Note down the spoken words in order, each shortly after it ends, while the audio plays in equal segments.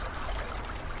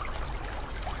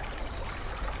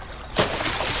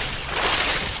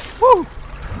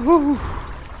The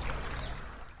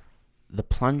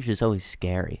plunge is always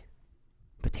scary,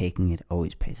 but taking it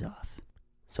always pays off.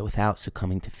 So without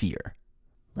succumbing to fear,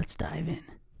 let's dive in.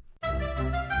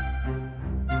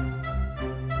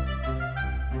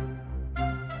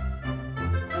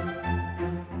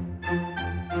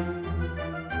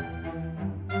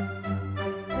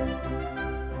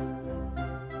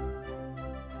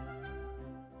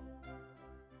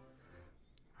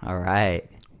 All right.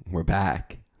 We're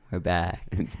back. We're back.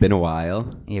 It's been a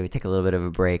while. Yeah, we took a little bit of a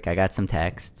break. I got some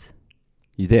texts.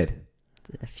 You did.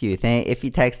 A few. If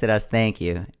you texted us, thank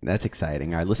you. That's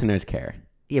exciting. Our listeners care.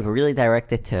 Yeah, but really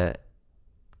direct it to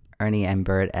Ernie and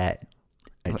Bert at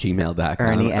gmail.com.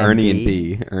 Ernie and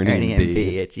B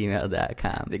at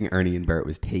gmail.com. I think Ernie and Bert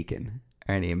was taken.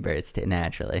 Ernie and Bert's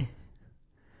naturally.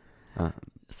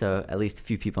 So at least a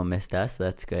few people missed us, so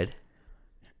that's good.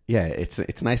 Yeah,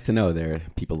 it's nice to know there are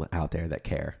people out there that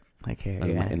care. I care,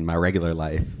 In my regular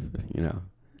life,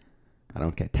 I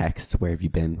don't get texts, where have you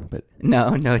been? But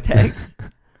no texts.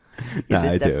 No,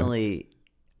 I definitely,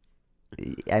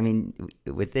 I mean,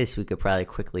 with this, we could probably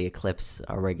quickly eclipse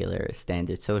our regular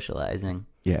standard socializing.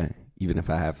 Yeah, even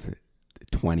if I have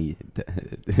 20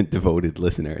 devoted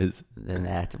listeners. Then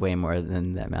that's way more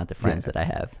than the amount of friends that I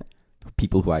have.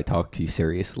 People who I talk to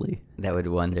seriously. That would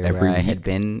wonder every where I week. had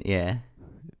been, yeah.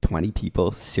 20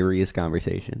 people, serious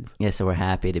conversations. Yeah, so we're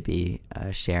happy to be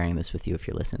sharing this with you if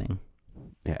you're listening.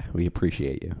 Yeah, we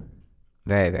appreciate you.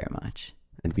 Very, very much.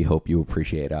 And we hope you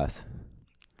appreciate us.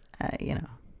 We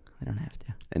don't have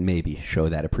to. And maybe show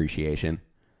that appreciation.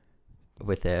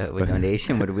 With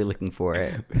donation, what are we looking for?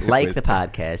 Like the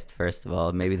podcast, first of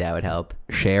all. Maybe that would help.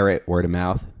 Share it, word of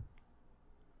mouth.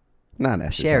 Not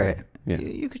necessary. Share it. Yeah.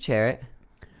 You could share it.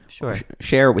 Sure.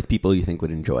 Share it with people you think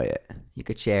would enjoy it. You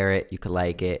could share it. You could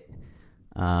like it.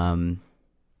 My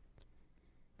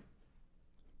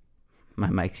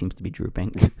mic seems to be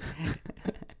drooping.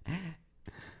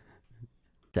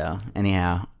 So,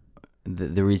 anyhow,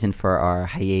 the reason for our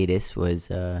hiatus was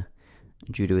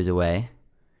Judah was away.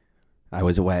 I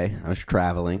was away. I was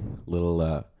traveling,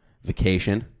 little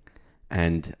vacation,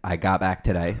 and I got back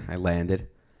today. I landed,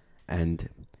 and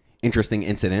interesting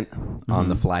incident on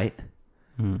the flight.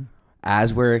 Mm-hmm.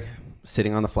 As we're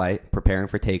sitting on the flight, preparing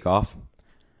for takeoff,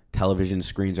 television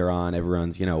screens are on.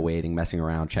 Everyone's, waiting, messing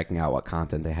around, checking out what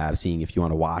content they have, seeing if you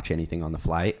want to watch anything on the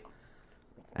flight.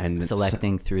 And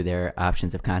selecting through their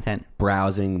options of content.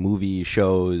 Browsing, movies,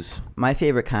 shows. My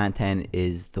favorite content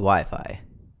is the Wi-Fi.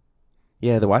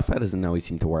 Yeah, the Wi-Fi doesn't always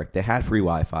seem to work. They had free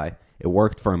Wi-Fi. It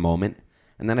worked for a moment.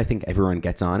 And then I think everyone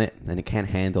gets on it, and it can't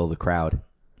handle the crowd.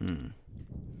 Mm.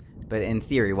 But in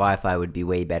theory, Wi-Fi would be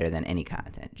way better than any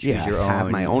content. I have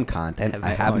my own content. I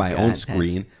have my own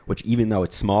screen, which even though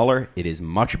it's smaller, it is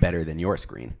much better than your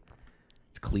screen.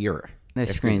 It's clearer. Their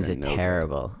screens are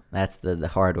terrible. That's the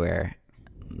hardware,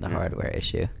 hardware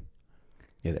issue.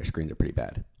 Yeah, their screens are pretty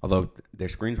bad. Although their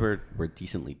screens were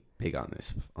decently big on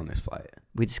this flight.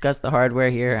 We discussed the hardware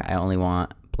here. I only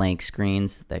want blank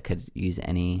screens that could use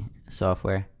any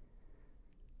software.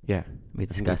 Yeah, we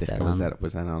discussed that. Was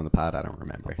that on the pod? I don't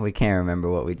remember. We can't remember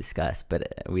what we discussed,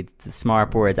 but the smart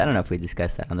boards. I don't know if we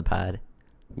discussed that on the pod.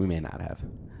 We may not have.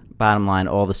 Bottom line,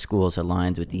 all the schools are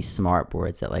lined with these smart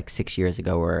boards that like 6 years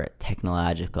ago were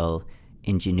technological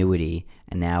ingenuity,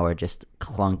 and now are just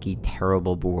clunky,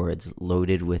 terrible boards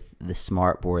loaded with the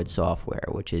smart board software,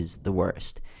 which is the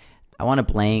worst. I want a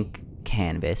blank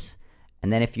canvas,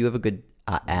 and then if you have a good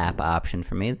app option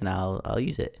for me, then I'll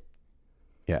use it.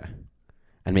 Yeah.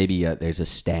 And maybe there's a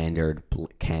standard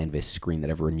canvas screen that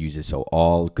everyone uses, so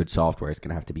all good software is going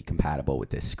to have to be compatible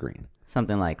with this screen.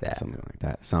 Something like that.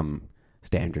 Some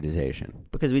standardization.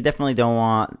 Because we definitely don't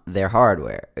want their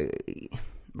hardware.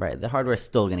 Right, the hardware is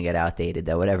still going to get outdated,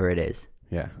 though, whatever it is.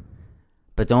 Yeah.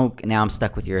 But now I'm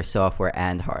stuck with your software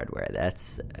and hardware.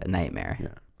 That's a nightmare.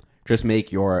 Yeah. Just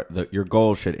make your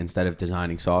goal should, instead of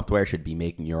designing software, should be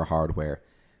making your hardware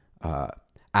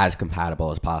as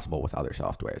compatible as possible with other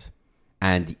softwares.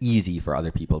 And easy for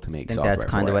other people to make software. That's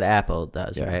kind of what Apple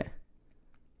does, right?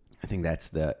 I think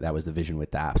that was the vision with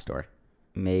the App Store.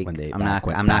 I'm not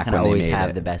going to always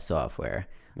have the best software.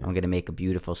 Yeah. I'm going to make a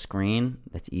beautiful screen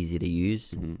that's easy to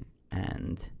use,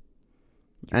 and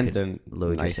then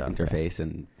load nice your interface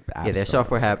and App their Store.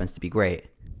 software happens to be great.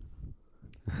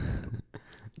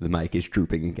 The mic is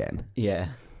drooping again. Yeah.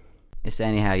 So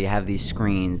anyhow, you have these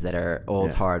screens that are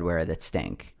old hardware that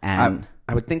stink, and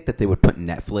I would think that they would put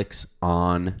Netflix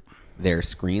on their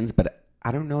screens, but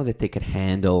I don't know that they could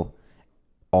handle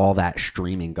all that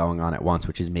streaming going on at once,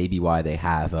 which is maybe why they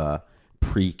have a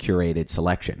pre-curated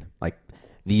selection. Like,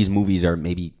 these movies are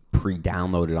maybe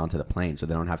pre-downloaded onto the plane, so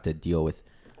they don't have to deal with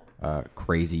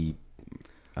crazy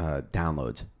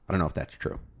downloads. I don't know if that's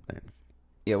true.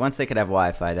 Yeah, once they could have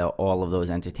Wi-Fi, though, all of those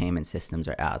entertainment systems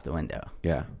are out the window.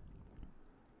 Yeah.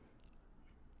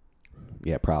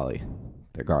 Yeah, probably.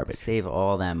 They're garbage. Save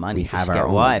all that money. We have just our get own.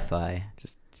 Wi-Fi.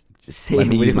 Just save let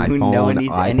me use my phone, no one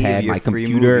needs any of iPad, your my free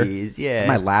computer, movies. Yeah.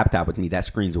 my laptop with me. That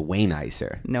screen's way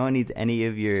nicer. No one needs any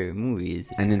of your movies.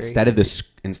 It's And crazy.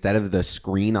 instead of the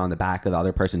screen on the back of the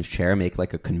other person's chair, make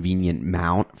like a convenient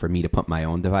mount for me to put my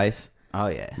own device. Oh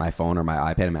yeah. My phone or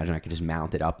my iPad. Imagine I could just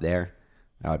mount it up there.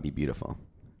 That would be beautiful.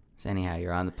 So anyhow,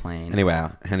 you're on the plane.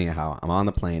 Anyhow, I'm on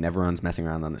the plane. Everyone's messing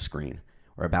around on the screen.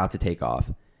 We're about to take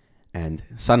off. And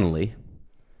suddenly,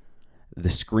 the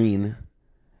screen,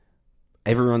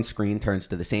 everyone's screen turns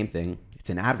to the same thing. It's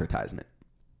an advertisement.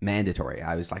 Mandatory.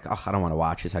 I was like, oh, I don't want to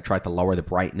watch this. I tried to lower the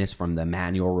brightness from the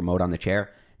manual remote on the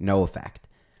chair. No effect.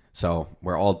 So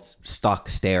we're all stuck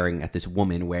staring at this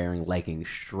woman wearing leggings,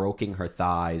 stroking her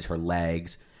thighs, her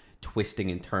legs, twisting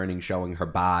and turning, showing her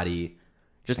body.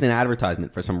 Just an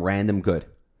advertisement for some random good.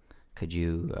 Could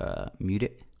you mute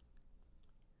it?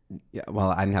 Yeah,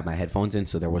 well, I didn't have my headphones in,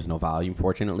 so there was no volume,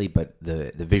 fortunately, but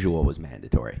the visual was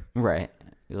mandatory. Right.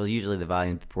 Well, usually the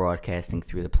volume's broadcasting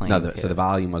through the plane. No, so the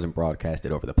volume wasn't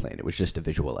broadcasted over the plane. It was just a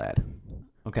visual ad.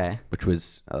 Okay. Which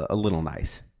was a little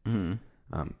nice.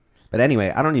 Mm-hmm. But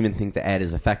anyway, I don't even think the ad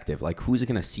is effective. Like, who's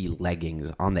going to see leggings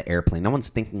on the airplane? No one's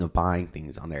thinking of buying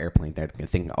things on the airplane. They're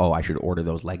thinking, oh, I should order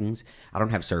those leggings. I don't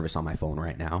have service on my phone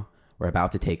right now. We're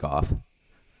about to take off.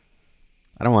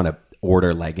 I don't want to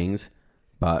order leggings.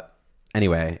 But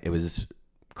anyway, it was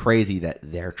crazy that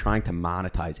they're trying to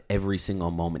monetize every single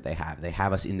moment they have. They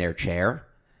have us in their chair.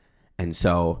 And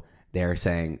so they're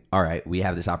saying, all right, we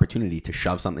have this opportunity to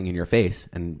shove something in your face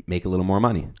and make a little more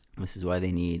money. This is why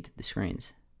they need the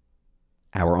screens.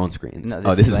 Our own screens.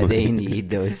 No, this is why they need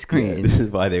those screens. This is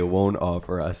why they won't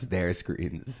offer us their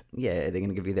screens. Yeah, they're going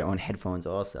to give you their own headphones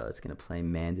also. It's going to play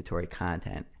mandatory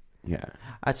content. Yeah. All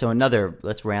right, so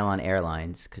let's rail on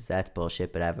airlines because that's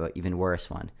bullshit, but I have an even worse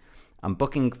one. I'm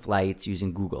booking flights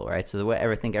using Google, right? So the way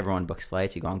I think everyone books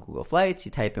flights, you go on Google Flights,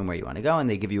 you type in where you want to go, and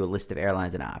they give you a list of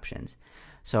airlines and options.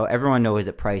 So everyone knows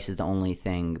that price is the only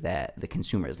thing that the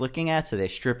consumer is looking at. So they're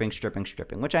stripping,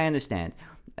 which I understand.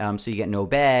 So you get no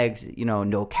bags,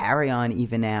 no carry-on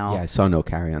even now. Yeah, I saw no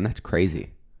carry-on. That's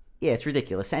crazy. Yeah, it's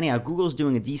ridiculous. Anyhow, Google's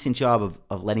doing a decent job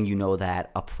of letting you know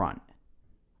that up front,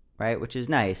 right? Which is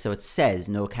nice. So it says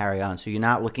no carry-on. So you're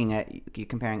not you're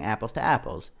comparing apples to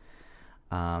apples.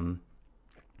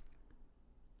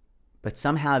 But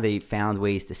somehow they found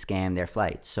ways to scam their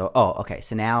flights. So, okay.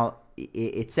 So now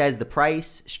it says the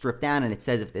price stripped down, and it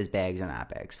says if there's bags or not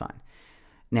bags. Fine.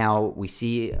 Now we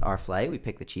see our flight. We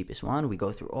pick the cheapest one. We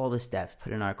go through all the steps,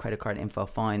 put in our credit card info,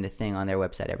 find the thing on their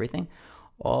website, everything.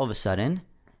 All of a sudden,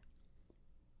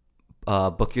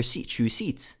 book your seat, choose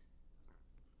seats.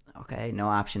 Okay, no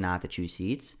option not to choose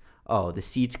seats. Oh, the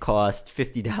seats cost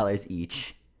 $50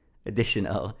 each,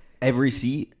 additional. Every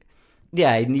seat?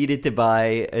 Yeah, I needed to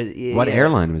buy. What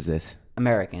airline was this?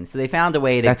 American. So they found a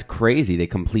way to. That's crazy. They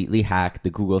completely hacked the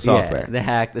Google software. Yeah, they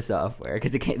hacked the software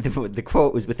because the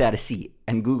quote was without a seat,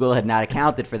 and Google had not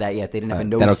accounted for that yet. They didn't have a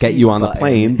no. That'll get you on the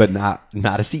plane, but not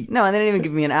a seat. No, and they didn't even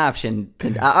give me an option.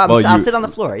 I'll sit on the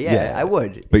floor. Yeah, I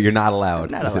would. But you're not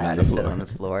allowed. I'm not allowed to sit on the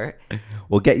floor.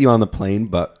 We'll get you on the plane,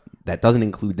 but that doesn't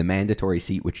include the mandatory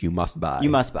seat, which you must buy. You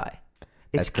must buy.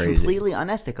 It's crazy. Completely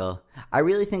unethical. I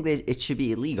really think that it should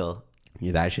be illegal.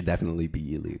 Yeah, that should definitely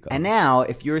be illegal. And now,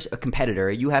 if you're a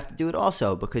competitor, you have to do it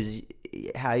also because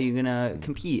how are you going to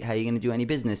compete? How are you going to do any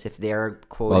business if they're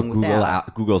quoting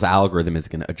without? Google's algorithm is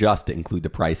going to adjust to include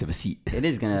the price of a seat. It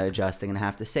is going to adjust. They're going to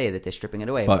have to say that they're stripping it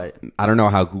away. But I don't know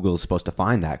how Google is supposed to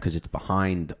find that because it's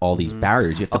behind all these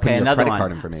barriers. You have to put in your credit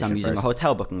card information So I'm using first. a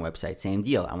hotel booking website. Same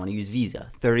deal. I want to use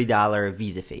Visa. $30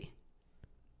 Visa fee.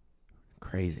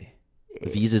 Crazy.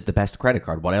 Visa's the best credit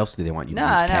card. What else do they want you to use?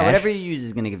 Cash? Whatever you use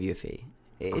is going to give you a fee.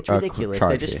 It's ridiculous.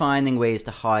 They're just finding ways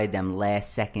to hide them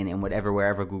last second and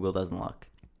wherever Google doesn't look.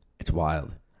 It's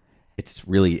wild.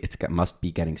 Must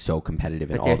be getting so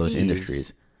competitive in all those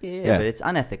industries. Yeah, but it's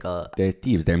unethical. They're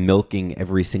thieves. They're milking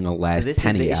every single last penny out of us. This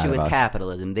is the issue with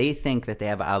capitalism. They think that they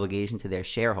have an obligation to their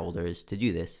shareholders to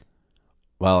do this.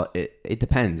 Well, it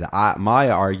depends. My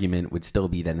argument would still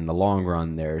be that in the long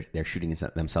run, they're shooting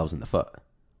themselves in the foot.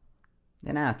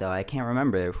 They're not, though. I can't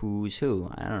remember who's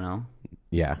who. I don't know.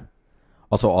 Yeah.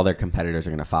 Also, all their competitors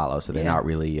are going to follow, so they're not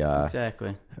really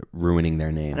exactly ruining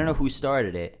their name. I don't know who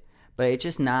started it, but it's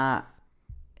just not.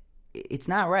 It's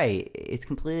not right. It's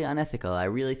completely unethical. I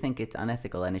really think it's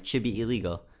unethical, and it should be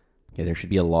illegal. Yeah, there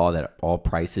should be a law that all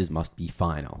prices must be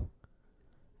final.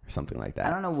 something like I that.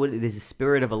 don't know what there's a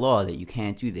spirit of a law that you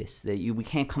can't do this. We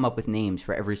can't come up with names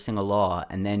for every single law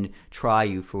and then try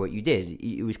you for what you did.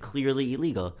 It was clearly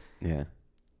illegal. Yeah,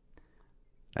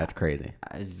 that's crazy.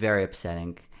 It's very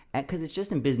upsetting, because it's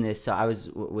just in business. So I was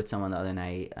with someone the other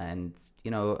night, and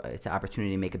it's an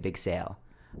opportunity to make a big sale.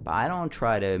 But I don't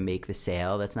try to make the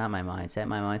sale. That's not my mindset.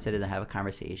 My mindset is I have a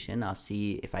conversation. I'll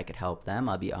see if I could help them.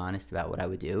 I'll be honest about what I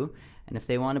would do. And if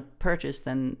they want to purchase,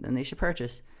 then they should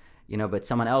purchase. But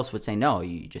someone else would say, no,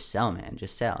 you just sell, man.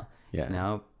 Just sell.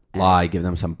 Yeah. Lie, give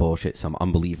them some bullshit, some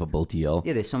unbelievable deal.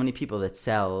 Yeah, there's so many people that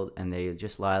sell and they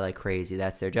just lie like crazy.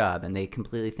 That's their job. And they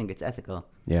completely think it's ethical.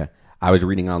 Yeah. I was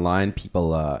reading online,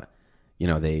 people,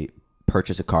 they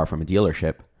purchase a car from a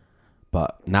dealership,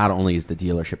 but not only is the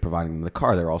dealership providing them the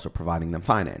car, they're also providing them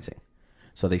financing.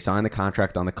 So they sign the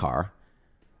contract on the car,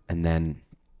 and then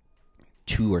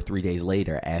 2 or 3 days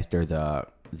later, after the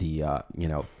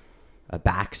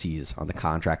backseas on the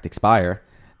contract expire,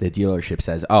 the dealership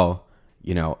says,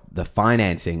 the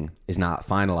financing is not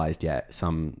finalized yet.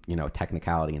 Some,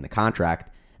 technicality in the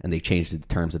contract, and they changed the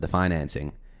terms of the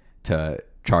financing to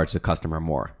charge the customer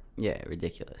more. Yeah,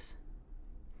 ridiculous.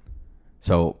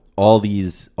 So all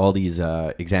these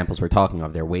examples we're talking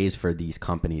of, they're ways for these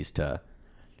companies to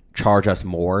charge us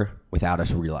more without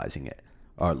us realizing it,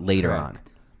 or later Correct. on.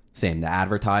 Same, the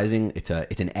advertising, it's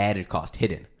an added cost,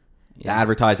 hidden. Yeah. The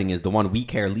advertising is the one we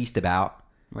care least about.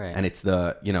 Right. And it's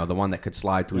the one that could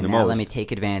slide through the now most. let me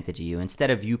take advantage of you.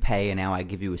 Instead of you pay and now I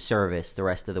give you a service the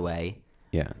rest of the way.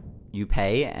 Yeah. You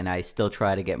pay and I still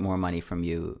try to get more money from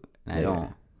you. And I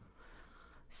don't.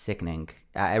 Sickening.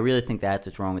 I really think that's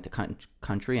what's wrong with the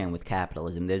country and with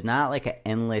capitalism. There's not like an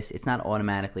endless, it's not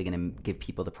automatically going to give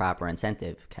people the proper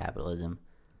incentive, capitalism.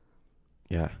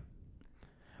 Yeah.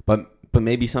 But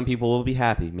maybe some people will be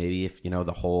happy. Maybe if,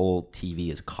 the whole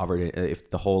TV is covered, if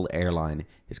the whole airline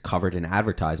is covered in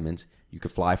advertisements, you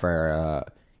could fly for,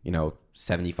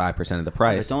 75% of the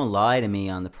price. But don't lie to me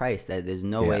on the price. That there's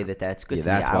no way that's good to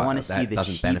me. I want to see the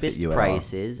cheapest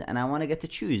prices, and I want to get to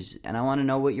choose, and I want to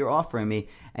know what you're offering me.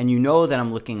 And that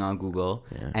I'm looking on Google,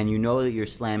 and that you're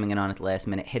slamming it on at the last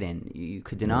minute hidden. You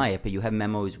could deny it, but you have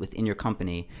memos within your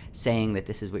company saying that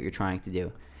this is what you're trying to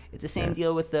do. It's the same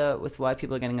deal with why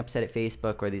people are getting upset at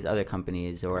Facebook or these other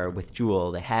companies, or with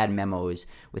Juul. They had memos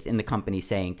within the company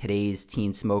saying today's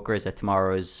teen smokers are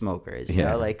tomorrow's smokers.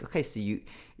 Okay, so you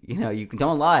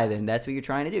don't lie. Then that's what you're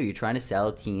trying to do. You're trying to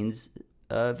sell teens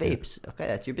vapes. Okay,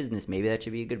 that's your business. Maybe that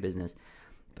should be a good business.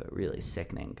 But really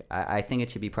sickening. I think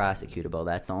it should be prosecutable.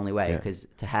 That's the only way, because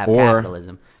to have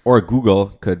capitalism. Or Google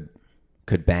could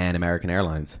ban American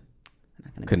Airlines.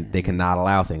 They cannot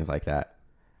allow things like that.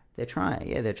 They're trying.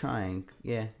 Yeah, they're trying.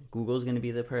 Yeah, Google's going to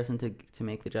be the person to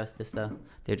make the justice, though.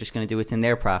 They're just going to do what's in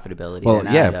their profitability. Well,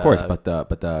 yeah, of course, but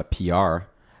the PR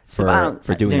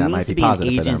for doing that might be positive for them. There needs to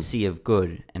be an agency of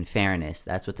good and fairness.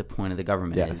 That's what the point of the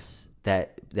government is.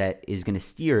 That is going to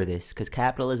steer this, because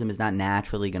capitalism is not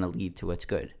naturally going to lead to what's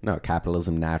good. No,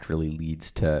 capitalism naturally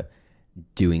leads to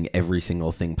doing every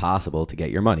single thing possible to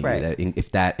get your money. Right.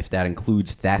 If that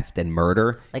includes theft and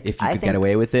murder, if you could get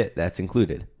away with it, that's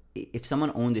included. If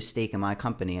someone owned a stake in my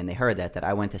company and they heard that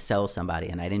I went to sell somebody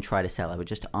and I didn't try to sell, I was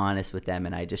just honest with them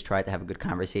and I just tried to have a good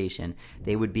conversation,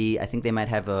 I think they might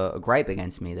have a gripe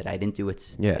against me that I didn't do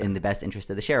what's in the best interest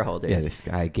of the shareholders. Yeah, this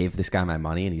guy gave this guy my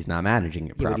money and he's not managing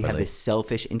it properly. But you have this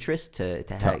selfish interest to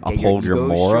uphold your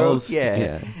morals.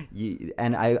 Yeah.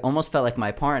 And I almost felt like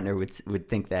my partner would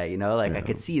think that, I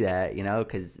could see that,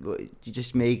 because you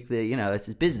just make it's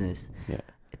his business. Yeah.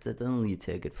 It doesn't lead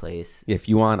to a good place. If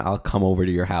you want, I'll come over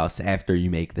to your house after you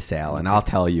make the sale, and I'll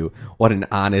tell you what an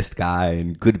honest guy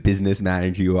and good business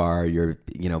manager you are. You're,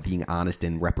 being honest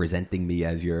and representing me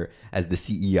as the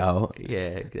CEO. Yeah,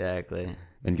 exactly.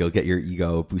 And you'll get your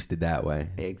ego boosted that way.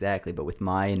 Exactly. But with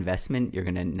my investment, you're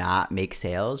going to not make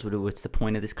sales. What's the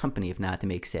point of this company if not to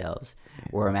make sales?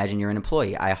 Or imagine you're an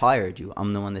employee. I hired you.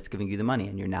 I'm the one that's giving you the money,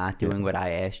 and you're not doing what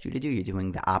I asked you to do. You're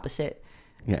doing the opposite.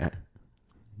 Yeah.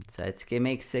 So it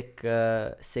makes sick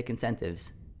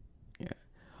incentives. Yeah.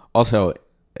 Also,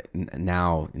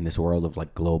 now in this world of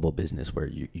like global business, where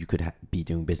you could be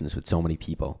doing business with so many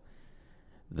people,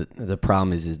 the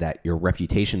problem is that your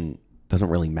reputation doesn't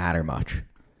really matter much,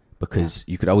 because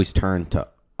you could always turn to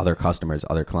other customers,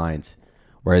 other clients.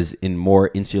 Whereas in more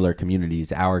insular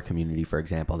communities, our community, for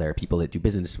example, there are people that do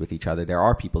business with each other. There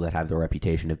are people that have the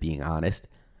reputation of being honest.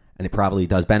 And it probably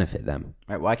does benefit them.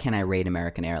 Right? Why can't I rate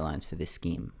American Airlines for this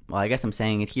scheme? Well, I guess I'm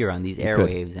saying it here on these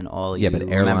airwaves and all. Yeah, but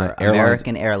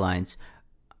American Airlines.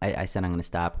 I said I'm going to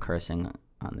stop cursing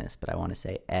on this, but I want to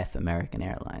say F American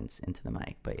Airlines into the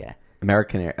mic. But yeah,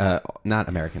 not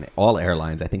American. All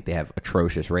airlines, I think they have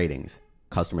atrocious ratings.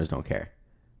 customers don't care.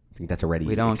 I think that's already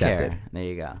We don't accepted. care. There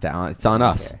you go. It's on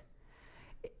us. Care.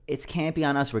 It can't be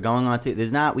on us. We're going on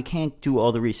to. We can't do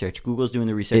all the research. Google's doing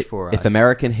the research for us. If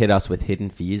American hit us with hidden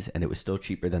fees and it was still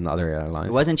cheaper than the other airlines,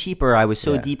 it wasn't cheaper. I was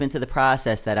so deep into the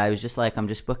process that I was just like, I'm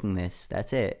just booking this.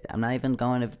 That's it. I'm not even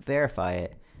going to verify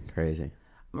it. Crazy.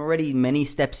 I'm already many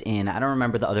steps in. I don't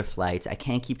remember the other flights. I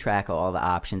can't keep track of all the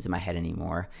options in my head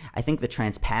anymore. I think the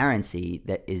transparency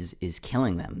that is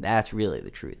killing them. That's really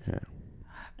the truth.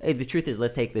 Yeah. The truth is,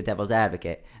 let's take the devil's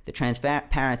advocate. The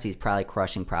transparency is probably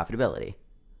crushing profitability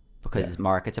because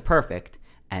markets are perfect.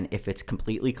 And if it's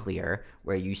completely clear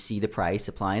where you see the price,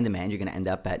 supply and demand, you're going to end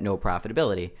up at no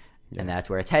profitability. And that's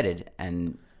where it's headed.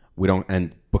 And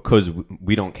because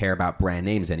we don't care about brand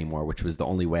names anymore, which was the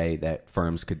only way that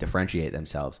firms could differentiate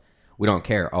themselves. We don't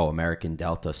care. Oh, American,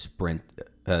 Delta, Sprint,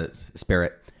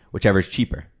 Spirit, whichever is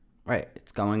cheaper. Right.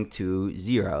 It's going to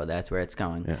zero. That's where it's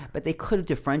going. Yeah. But they could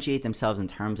differentiate themselves in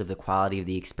terms of the quality of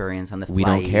the experience on the flight. We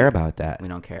don't care about that. We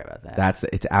don't care about that.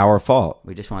 It's our fault.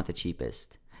 We just want the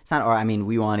cheapest. It's not. Or I mean,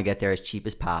 we want to get there as cheap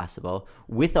as possible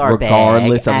with our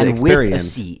regardless bag of the and experience. With a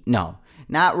seat. No,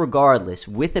 not regardless.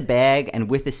 With a bag and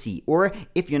with a seat. Or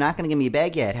if you're not going to give me a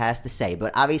bag, it has to say.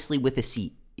 But obviously, with a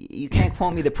seat. You can't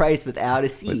quote me the price without a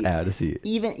seat. Without a seat.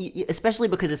 Especially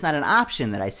because it's not an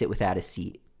option that I sit without a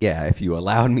seat. Yeah, if you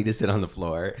allowed me to sit on the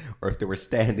floor, or if there were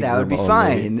standing room that would be only.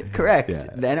 Fine. Correct. Yeah.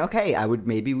 Then okay,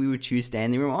 maybe we would choose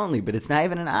standing room only, but it's not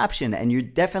even an option, and you're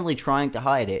definitely trying to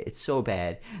hide it. It's so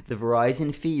bad. The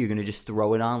Verizon fee, you're gonna just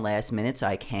throw it on last minute, so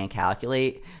I can't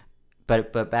calculate.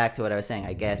 But back to what I was saying,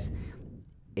 I guess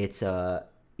it's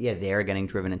they're getting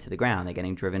driven into the ground. They're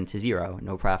getting driven to zero.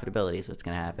 No profitability is what's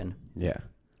gonna happen. Yeah.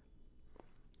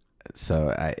 So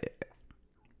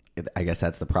I guess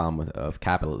that's the problem of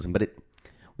capitalism, but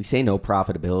we say no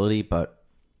profitability, but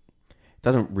it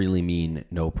doesn't really mean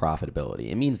no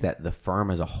profitability. It means that the firm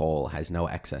as a whole has no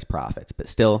excess profits, but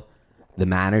still the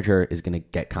manager is going to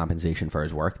get compensation for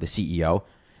his work, the CEO.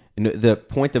 And the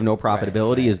point of no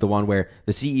profitability is the one where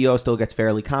the CEO still gets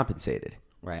fairly compensated.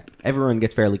 Right. Everyone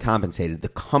gets fairly compensated. The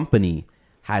company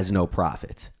has no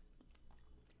profits,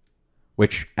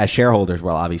 which as shareholders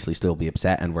will obviously still be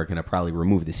upset, and we're going to probably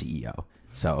remove the CEO.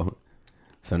 So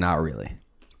not really.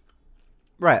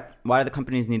 Right. Why do the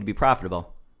companies need to be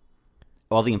profitable?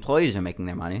 All the employees are making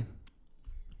their money.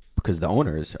 Because the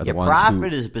owners are the ones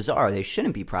profit is bizarre. They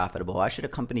shouldn't be profitable. Why should a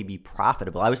company be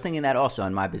profitable? I was thinking that also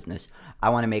in my business.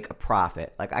 I want to make a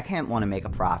profit. Like, I can't want to make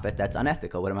a profit. That's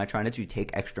unethical. What am I trying to do?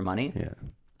 Take extra money? Yeah.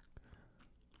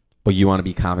 But you want to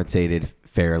be compensated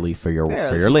fairly for your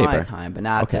labor. My time, but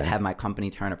not to have my company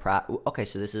turn a profit. Okay,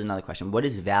 so this is another question. What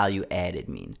does value added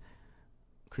mean?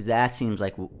 Because that seems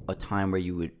like a time where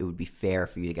it would be fair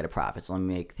for you to get a profit. So let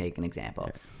me take an example.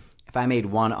 Okay. If I made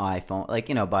one iPhone,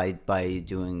 by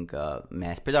doing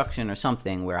mass production or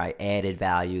something where I added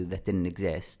value that didn't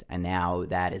exist, and now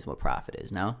that is what profit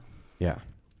is, no? Yeah.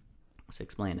 Let's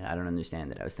explain it. I don't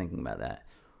understand it. I was thinking about that.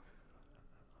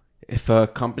 If a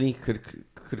company could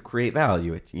create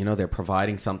value, they're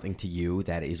providing something to you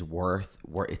that is worth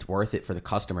it for the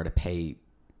customer to pay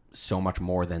so much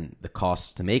more than the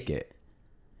cost to make it.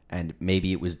 And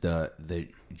maybe it was the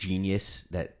genius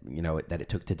that it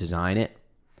took to design it,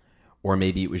 or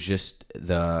maybe it was just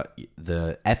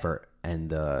the effort and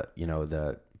the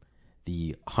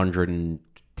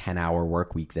 110-hour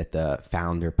work week that the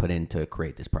founder put in to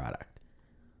create this product.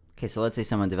 Okay, so let's say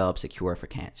someone develops a cure for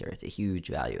cancer. It's a huge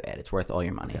value add. It's worth all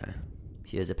your money. Okay.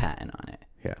 He has a patent on it.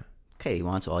 Yeah. Okay, he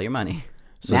wants all your money.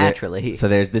 So naturally. So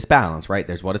there's this balance, right?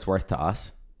 There's what it's worth to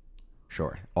us.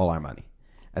 Sure, all our money.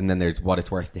 And then there's what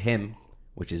it's worth to him,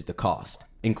 which is the cost,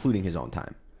 including his own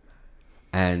time.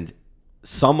 And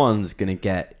someone's going to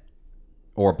get,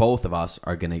 or both of us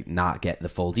are going to not get the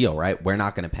full deal, right? We're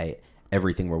not going to pay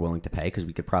everything we're willing to pay because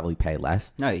we could probably pay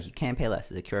less. No, you can't pay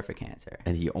less. It's a cure for cancer.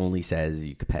 And he only says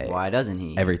you could pay. Why doesn't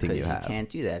he? Everything you have. Because he can't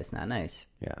do that. It's not nice.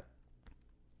 Yeah.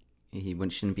 He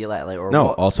shouldn't be allowed.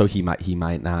 Also he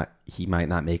might not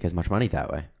make as much money that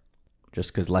way,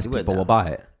 just because less people will buy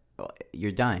it.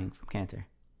 You're dying from cancer.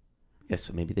 Yes,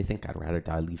 so maybe they think I'd rather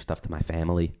die, leave stuff to my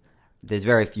family. There's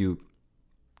very few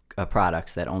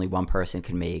products that only one person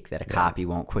can make that a copy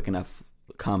won't quick enough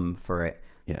come for it.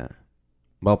 Yeah.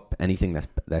 Well, anything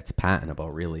that's patentable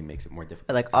really makes it more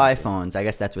difficult. Like iPhones, I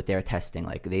guess that's what they're testing.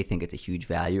 Like, they think it's a huge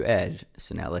value add.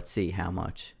 So now let's see how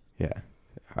much. Yeah.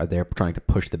 Are they trying to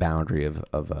push the boundary of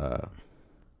a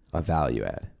value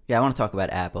add? Yeah, I want to talk about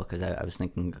Apple because I was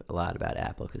thinking a lot about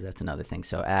Apple because that's another thing.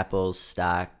 So Apple's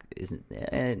stock is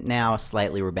now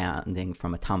slightly rebounding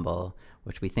from a tumble,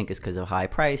 which we think is because of high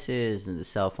prices and the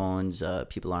cell phones.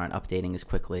 People aren't updating as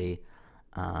quickly.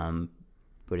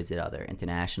 what is it? Other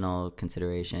international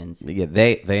considerations. Yeah,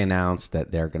 they announced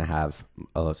that they're going to have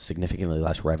a significantly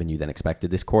less revenue than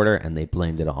expected this quarter, and they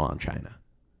blamed it all on China.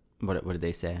 What did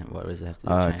they say? What does it have to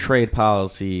do with China? Trade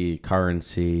policy,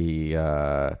 currency,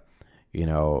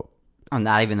 Oh,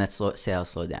 not even that sales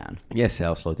slow down. Yeah,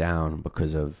 sales slow down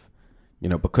because of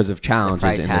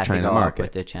challenges the in the China market.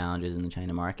 With the challenges in the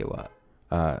China market, what?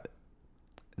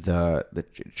 The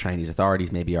Chinese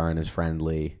authorities maybe aren't as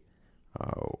friendly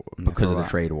because of the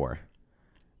trade war.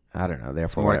 I don't know.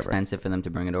 Therefore, more expensive for them to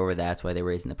bring it over. That's why they're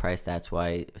raising the price. That's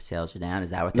why sales are down.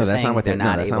 Is that what they're saying? No, that's not what they're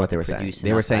not. That's not what they were saying.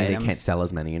 They were saying they can't sell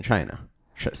as many in China.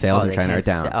 Sales in China are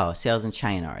down. Sales in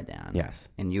China are down. Yes.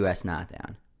 In U.S. not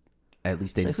down. At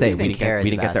least they didn't say. We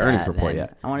didn't get the earnings report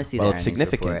yet. I want to see the earnings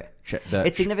significant. report.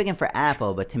 It's significant for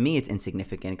Apple, but to me it's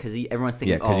insignificant because everyone's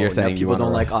thinking, you're saying people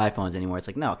don't like iPhones anymore. It's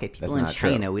like, no, okay, people in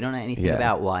China, we don't know anything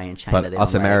about why in China but they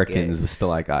us don't Americans like it. Still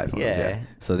like iPhones. Yeah.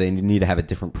 So they need to have a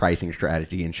different pricing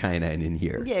strategy in China and in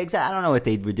here. Yeah, exactly. I don't know what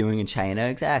they were doing in China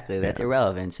exactly. That's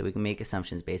irrelevant. So we can make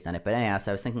assumptions based on it. But anyhow,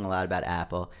 so I was thinking a lot about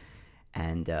Apple,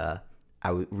 and I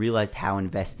realized how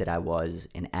invested I was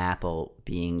in Apple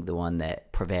being the one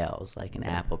that prevails, like an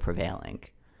Apple prevailing.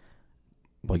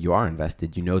 Well, you are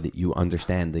invested. You know that you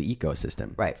understand the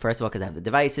ecosystem. Right. First of all, because I have the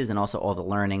devices and also all the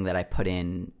learning that I put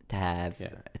in to have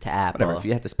to Apple. Whatever. If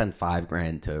you had to spend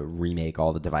 $5,000 to remake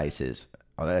all the devices,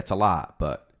 that's a lot.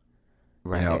 But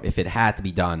if it had to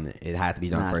be done, it had to be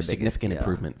done for a significant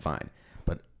improvement. Fine.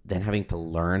 But then having to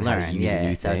learn how to use a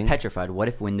new thing. I was petrified. What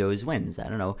if Windows wins? I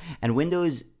don't know. And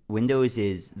Windows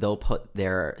is they'll put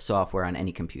their software on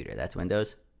any computer. That's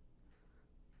Windows.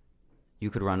 You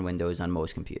could run Windows on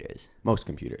most computers. Most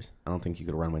computers. I don't think you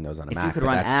could run Windows on a Mac. If you could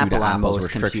run Apple on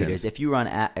most computers, if you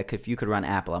could run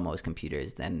Apple on most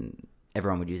computers, then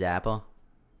everyone would use Apple.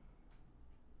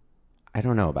 I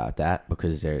don't know about that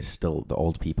because there's still the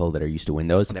old people that are used to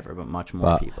Windows. Whatever, but much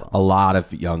more people. A lot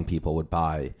of young people would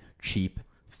buy cheap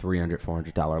 $300,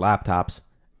 $400 laptops.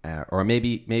 Or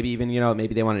maybe even,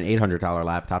 maybe they want an $800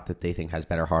 laptop that they think has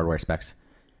better hardware specs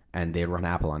and they'd run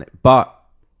Apple on it. But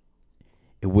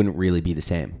it wouldn't really be the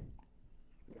same.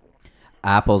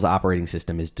 Apple's operating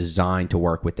system is designed to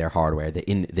work with their hardware, the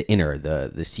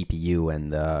CPU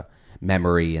and the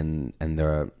memory and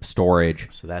the storage.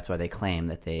 So that's why they claim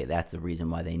that's the reason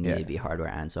why they need to be hardware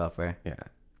and software. Yeah.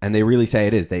 And they really say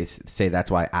it is. They say that's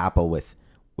why Apple with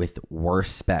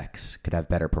worse specs could have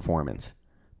better performance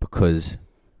because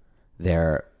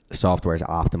their software is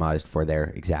optimized for their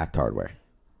exact hardware.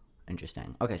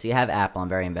 Interesting. Okay, so you have Apple. I'm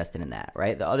very invested in that,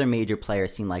 right? The other major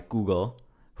players seem like Google,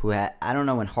 who I don't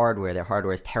know in hardware. Their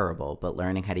hardware is terrible, but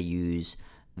learning how to use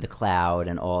the cloud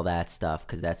and all that stuff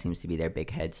because that seems to be their big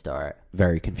head start.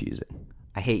 Very confusing.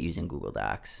 I hate using Google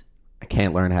Docs. I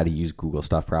can't learn how to use Google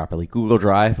stuff properly. Google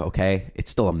Drive, okay,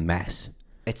 it's still a mess.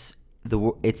 It's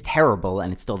terrible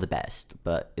and it's still the best,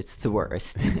 but it's the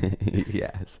worst.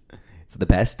 Yes. It's the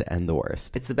best and the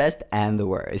worst. It's the best and the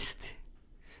worst.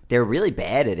 They're really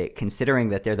bad at it, considering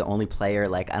that they're the only player.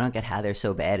 Like, I don't get how they're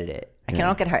so bad at it. I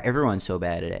don't get how everyone's so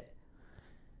bad at it.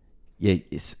 Yeah,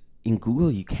 in Google,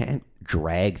 you can't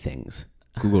drag things.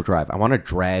 Google Drive. I want to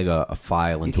drag a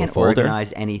file into a folder. You can't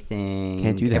organize anything.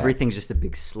 Can't do that. Everything's just a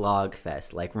big slog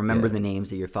fest. Like, remember the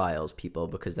names of your files, people,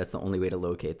 because that's the only way to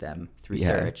locate them through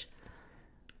search.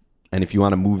 And if you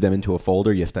want to move them into a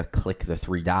folder, you have to click the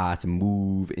 3 dots and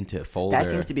move into a folder. That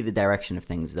seems to be the direction of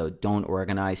things, though. Don't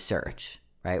organize search,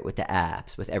 right? With the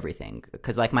apps, with everything.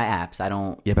 Because, like, my apps, I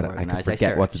don't organize. I can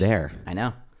forget what's there. I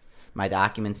know. My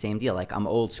documents, same deal. Like, I'm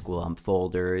old school. I'm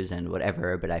folders and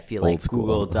whatever. But I feel like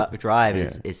Google Drive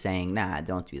is saying, nah,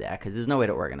 don't do that. Because there's no way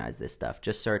to organize this stuff.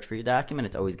 Just search for your document.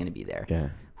 It's always going to be there. Yeah.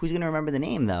 Who's going to remember the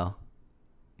name, though?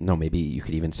 No, maybe you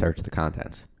could even search the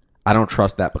contents. I don't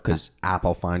trust that because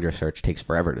Apple Find Your Search takes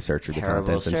forever to search through the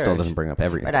contents and still doesn't bring up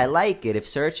everything. But I like it. If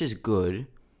search is good,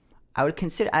 I would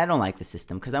consider. I don't like the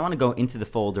system because I want to go into the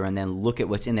folder and then look at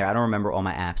what's in there. I don't remember all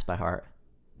my apps by heart.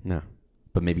 No,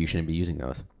 but maybe you shouldn't be using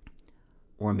those.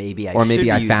 Or maybe I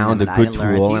found a good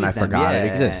tool and I forgot it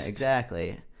exists.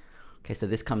 Exactly. Okay, so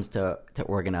this comes to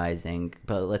organizing,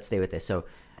 but let's stay with this. So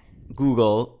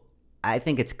Google. I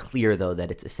think it's clear, though, that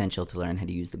it's essential to learn how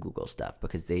to use the Google stuff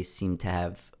because they seem to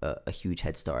have a huge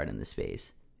head start in this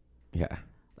space. Yeah.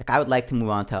 Like, I would like to move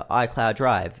on to iCloud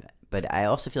Drive, but I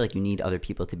also feel like you need other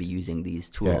people to be using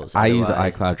these tools. Yeah, I use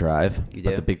iCloud Drive,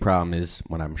 but the big problem is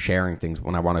when I'm sharing things,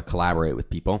 when I want to collaborate with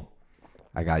people,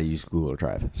 I got to use Google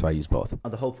Drive, so I use both. Oh,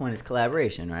 the whole point is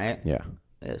collaboration, right? Yeah.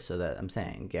 So that I'm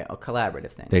saying, get a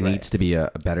collaborative thing. There right. needs to be a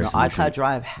better No, solution. iCloud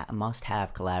Drive must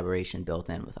have collaboration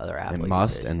built in with other Apple It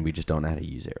must, users. and we just don't know how to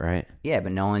use it, right? Yeah,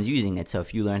 but no one's using it. So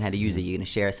if you learn how to use it, you're going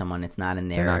to share someone. It's not in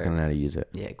there. They're not going to know how to use it.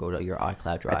 Yeah, go to your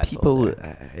iCloud Drive. People,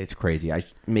 folder. it's crazy. I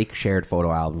make shared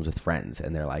photo albums with friends,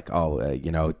 and they're like, "Oh,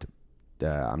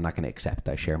 I'm not going to accept.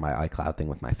 I share my iCloud thing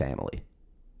with my family."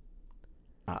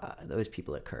 Those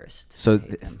people are cursed. So,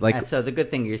 so the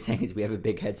good thing you're saying is we have a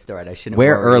big head start. I shouldn't.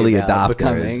 We're worry early about adopters.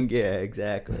 becoming. Yeah,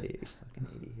 exactly. Fucking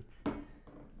idiots. Oh my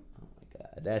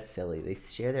god, that's silly. They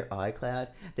share their iCloud.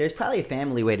 There's probably a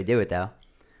family way to do it though.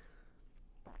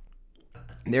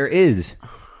 There is.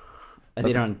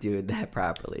 They don't do that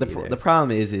properly. The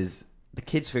problem is the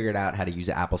kids figured out how to use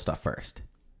Apple stuff first,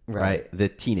 right? The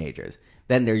teenagers.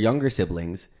 Then their younger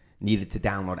siblings needed to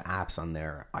download apps on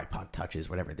their iPod Touches,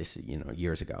 whatever this is,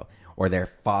 years ago. Or their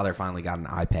father finally got an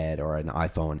iPad or an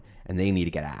iPhone, and they need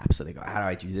to get apps. So they go, how do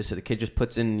I do this? So the kid just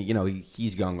puts in,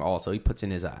 he's young also. He puts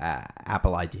in his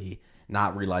Apple ID,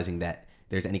 not realizing that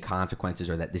there's any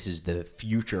consequences or that this is the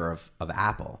future of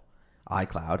Apple,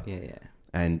 iCloud. Yeah.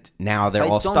 And now they're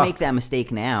all stuck. Don't make that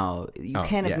mistake now. You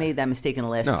can't have made that mistake in the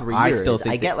last 3 years. I still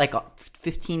think I get like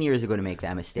 15 years ago to make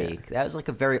that mistake. Yeah. That was like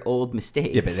a very old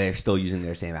mistake. Yeah, but they're still using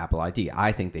their same Apple ID.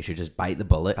 I think they should just bite the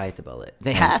bullet.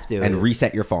 They have to. And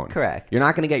reset your phone. Correct. You're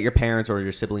not going to get your parents or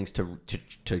your siblings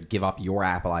to give up your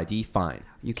Apple ID. Fine.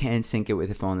 You can sync it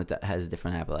with a phone that has a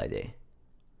different Apple ID.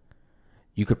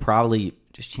 You could probably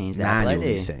just change the Apple ID.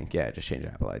 Manually sync. Yeah, just change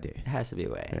the Apple ID. It has to be a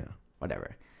way. Yeah.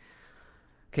 Whatever.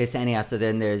 Okay, so anyhow, so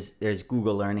then there's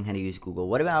Google learning how to use Google.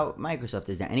 What about Microsoft?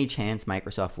 Is there any chance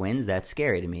Microsoft wins? That's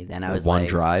scary to me. Then I was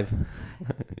OneDrive.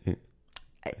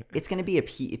 It's going to be a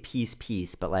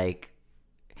piece, but like,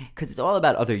 because it's all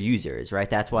about other users, right?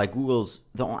 That's why Google's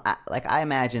I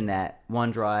imagine that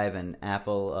OneDrive and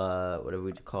Apple, whatever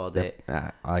we called it,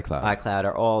 iCloud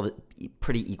are all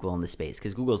pretty equal in the space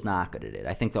because Google's not good at it.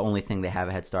 I think the only thing they have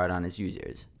a head start on is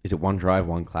users. Is it OneDrive,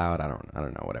 OneCloud? I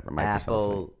don't know. Whatever. Microsoft's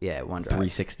Apple, yeah, OneDrive,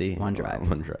 360,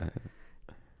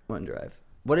 OneDrive.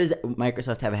 What does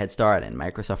Microsoft have a head start in?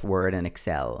 Microsoft Word and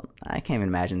Excel. I can't even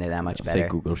imagine they're that much better. Say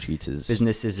Google Sheets is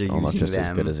businesses are almost using just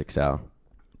them. as good as Excel.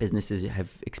 Businesses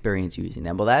have experience using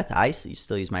them. Well, I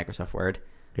still use Microsoft Word.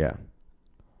 Yeah.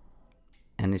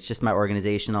 And it's just my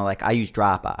organizational, like I use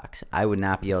Dropbox. I would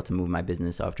not be able to move my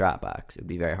business off Dropbox. It would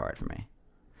be very hard for me.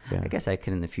 Yeah. I guess I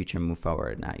could in the future move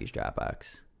forward and not use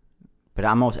Dropbox. But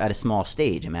I'm also at a small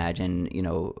stage. Imagine,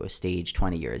 a stage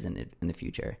 20 years in the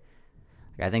future.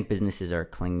 Like, I think businesses are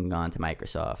clinging on to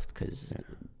Microsoft because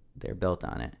they're built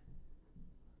on it.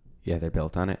 Yeah, they're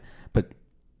built on it. But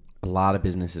a lot of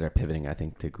businesses are pivoting, I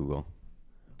think, to Google.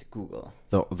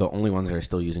 The only ones that are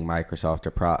still using Microsoft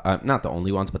are not the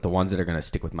only ones, but the ones that are going to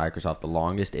stick with Microsoft the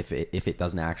longest. If it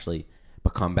doesn't actually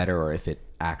become better, or if it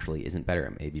actually isn't better,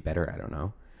 it may be better. I don't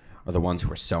know. Are the ones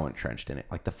who are so entrenched in it,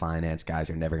 like the finance guys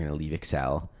are never going to leave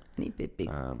Excel. Any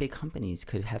big companies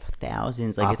could have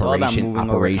thousands. Like it's all about moving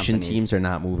over operation teams are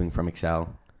not moving from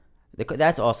Excel.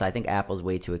 That's also, I think, Apple's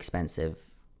way too expensive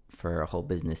for a whole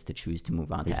business to choose to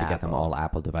move on to Apple. You have to get them all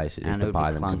Apple devices. You have to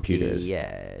buy them computers.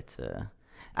 Yeah, it's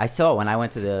I saw when I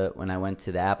went to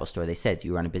the Apple store. They said, "Do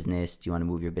you run a business? Do you want to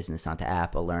move your business onto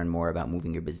Apple? Learn more about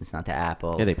moving your business onto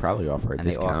Apple." Yeah, they probably offer a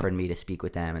discount. And they offered me to speak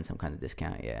with them and some kind of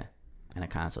discount. Yeah, and a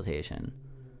consultation.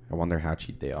 I wonder how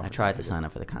cheap they offer. I tried to sign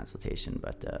up for the consultation,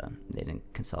 but they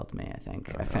didn't consult me. I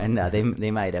think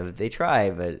they might have. They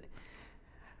tried, but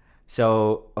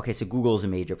so Google's a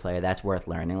major player. That's worth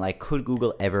learning. Like, could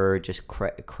Google ever just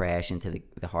crash into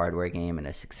the hardware game in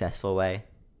a successful way?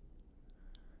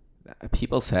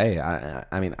 People say,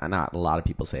 I mean, not a lot of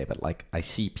people say, but like I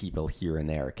see people here and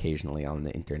there occasionally on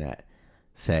the internet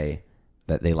say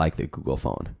that they like the Google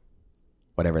phone,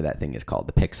 whatever that thing is called,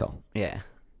 the Pixel. Yeah.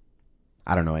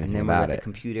 I don't know anything and then about with it. The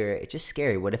computer, it's just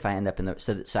scary. What if I end up in the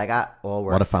so I got all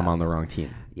work. What if I'm on the wrong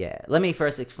team? Yeah. Let me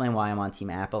first explain why I'm on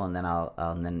Team Apple, and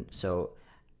then so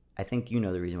I think the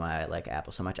reason why I like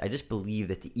Apple so much. I just believe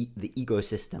that the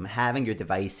ecosystem, having your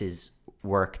devices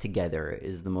work together,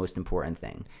 is the most important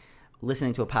thing.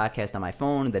 Listening to a podcast on my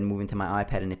phone, then moving to my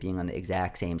iPad and it being on the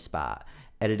exact same spot.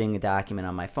 Editing a document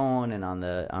on my phone and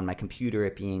on my computer,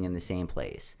 it being in the same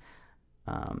place.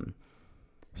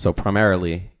 So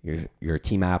primarily, you're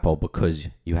Team Apple because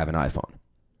you have an iPhone.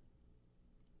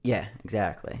 Yeah,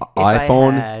 exactly.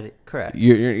 iPhone, correct.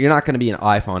 You're not going to be an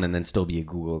iPhone and then still be a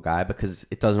Google guy because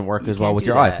it doesn't work as well with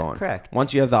your iPhone. Correct.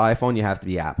 Once you have the iPhone, you have to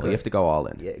be Apple. Correct. You have to go all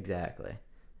in. Yeah, exactly.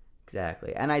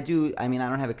 And I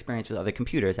don't have experience with other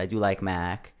computers. I do like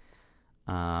Mac,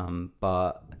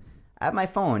 but I have my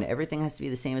phone. Everything has to be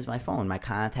the same as my phone. My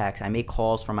contacts. I make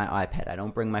calls from my iPad. I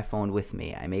don't bring my phone with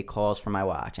me. I make calls from my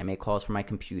watch. I make calls from my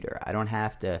computer. I don't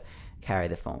have to carry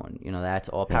the phone. That's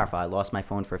all powerful. I lost my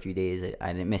phone for a few days.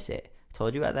 I didn't miss it.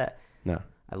 Told you about that? No.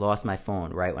 I lost my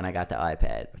phone right when I got the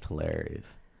iPad. That's hilarious.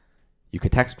 You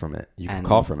could text from it. You can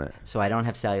call from it. So I don't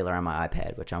have cellular on my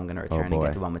iPad, which I'm going to return and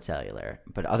get the one with cellular.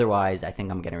 But otherwise, I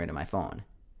think I'm getting rid of my phone.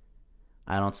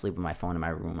 I don't sleep with my phone in my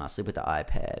room. I'll sleep with the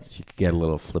iPad. So you could get a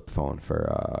little flip phone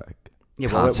for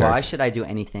concerts. Why should I do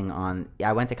anything on...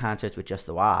 I went to concerts with just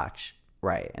the watch,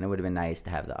 right, and it would have been nice to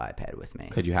have the iPad with me.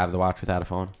 Could you have the watch without a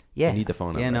phone? Yeah. You need the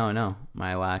phone. Yeah, no.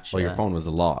 My watch... Well, your phone was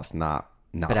lost, not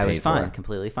but I was fine, for.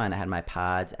 completely fine. I had my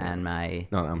pods and my...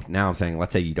 No, now I'm saying,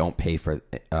 let's say you don't pay for...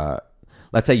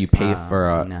 let's say you pay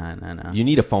for... No. You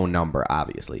need a phone number,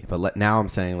 obviously. But now I'm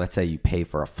saying, let's say you pay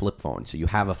for a flip phone. So you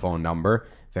have a phone number...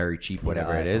 Very cheap,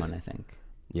 whatever it is. I think.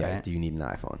 Yeah. Right? Do you need an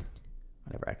iPhone?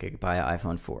 Whatever. I could buy an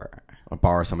iPhone 4. Or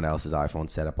borrow someone else's iPhone,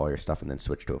 set up all your stuff, and then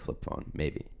switch to a flip phone.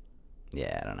 Maybe.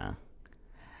 Yeah, I don't know.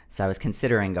 So I was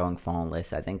considering going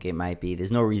phoneless. I think it might be.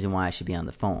 There's no reason why I should be on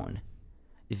the phone.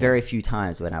 Very few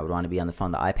times when I would want to be on the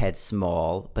phone. The iPad's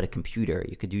small, but a computer.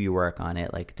 You could do your work on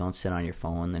it. Like, don't sit on your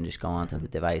phone, then just go onto the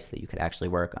device that you could actually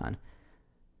work on.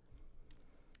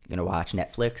 You're going to watch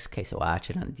Netflix? Okay, so watch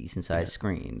it on a decent-sized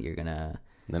screen. You're going to...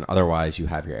 Then otherwise, you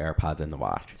have your AirPods and the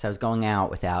watch. So I was going out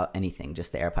without anything,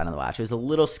 just the AirPod and the watch. It was a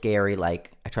little scary.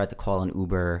 Like, I tried to call an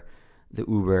Uber. The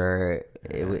Uber,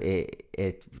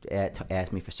 it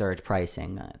asked me for surge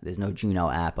pricing. There's no Juno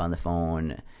app on the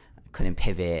phone. I couldn't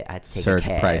pivot. I had to take surge a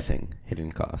cab. pricing,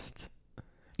 hidden costs.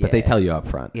 But they tell you up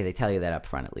front. Yeah, they tell you that up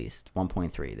front at least.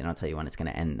 1.3. They don't tell you when it's going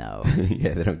to end, though.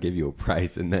 Yeah, they don't give you a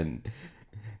price and then...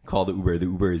 Call the Uber. The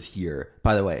Uber is here.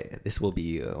 By the way, this will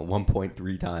be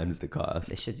 1.3 times the cost.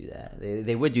 They should do that.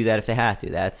 They would do that if they had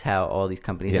to. That's how all these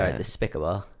companies are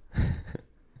despicable.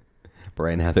 But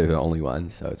right now, they're the only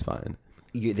ones, so it's fine.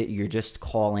 You're just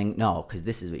calling... No, because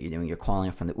this is what you're doing. You're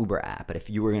calling from the Uber app. But if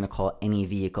you were going to call any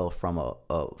vehicle from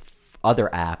a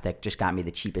other app that just got me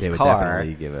the cheapest they would car...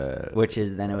 definitely give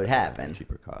then it would happen.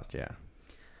 Cheaper cost, yeah.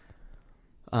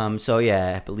 So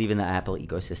yeah, I believe in the Apple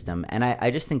ecosystem, and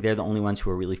I just think they're the only ones who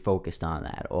are really focused on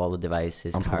that. All the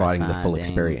devices, on providing the full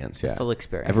experience. Yeah, full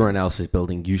experience. Everyone else is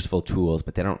building useful tools,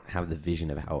 but they don't have the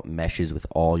vision of how it meshes with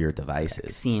all your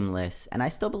devices. Seamless, and I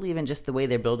still believe in just the way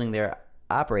they're building their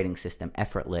operating system: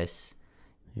 effortless,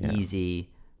 easy,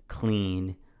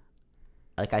 clean.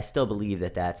 Like, I still believe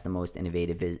that that's the most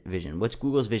innovative vision. What's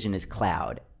Google's vision is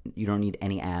cloud. You don't need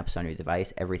any apps on your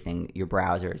device. Everything, your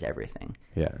browser is everything.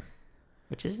 Yeah.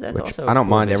 Which also I don't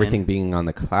mind everything being on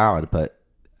the cloud, but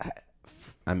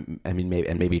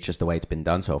maybe it's just the way it's been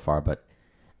done so far. But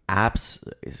apps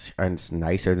are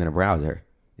nicer than a browser.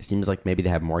 It seems like maybe they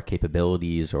have more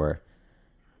capabilities, or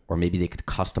maybe they could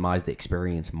customize the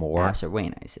experience more. Apps are way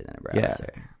nicer than a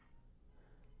browser. Yeah.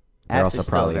 They're also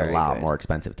probably a lot more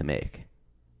expensive to make.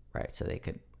 Right, so they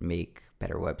could make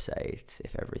better websites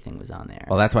if everything was on there.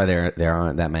 Well, that's why there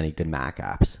aren't that many good Mac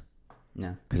apps.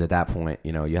 No. Because at that point,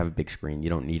 you have a big screen. You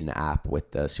don't need an app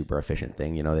with the super efficient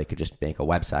thing. They could just make a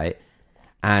website.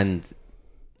 And,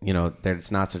 there's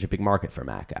not such a big market for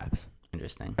Mac apps.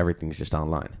 Interesting. Everything's just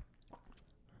online.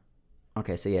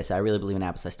 Okay, so yes, I really believe in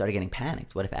Apple. So I started getting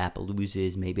panicked. What if Apple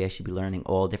loses? Maybe I should be learning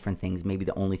all different things. Maybe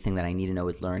the only thing that I need to know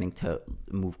is learning to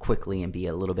move quickly and be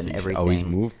a little bit in everything. Always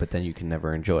move, but then you can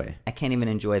never enjoy. I can't even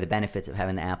enjoy the benefits of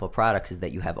having the Apple products is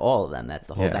that you have all of them. That's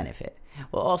the whole benefit.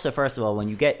 Well, also, first of all, when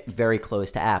you get very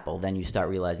close to Apple, then you start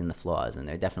realizing the flaws, and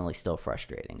they're definitely still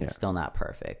frustrating. It's still not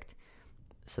perfect.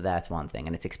 So that's one thing,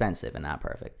 and it's expensive and not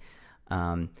perfect.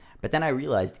 But then I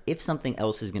realized if something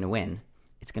else is going to win,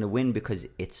 it's going to win because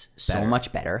it's so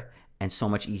much better and so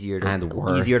much easier to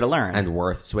learn. And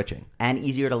worth switching. And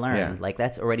easier to learn. Yeah. Like,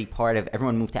 that's already part of...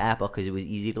 Everyone moved to Apple because it was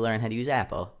easy to learn how to use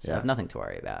Apple. So I have nothing to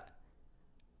worry about.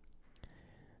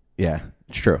 Yeah,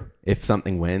 it's true. If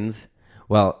something wins,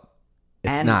 well,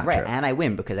 it's not true. And I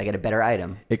win because I get a better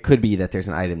item. It could be that there's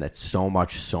an item that's so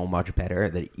much better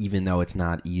that even though it's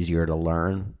not easier to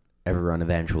learn, everyone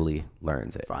eventually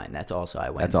learns it. Fine, that's also I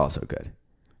win. That's also good.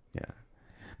 Yeah.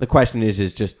 The question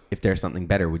is just if there's something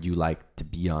better, would you like to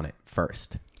be on it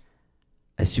first?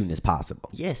 As soon as possible.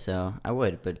 Yeah, so I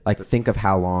would, but... think of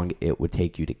how long it would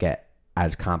take you to get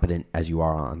as competent as you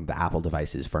are on the Apple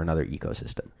devices for another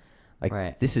ecosystem.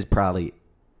 This is probably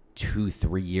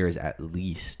 2-3 years at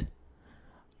least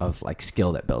of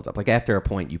skill that builds up. After a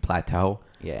point you plateau.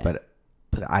 Yeah. But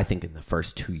I think in the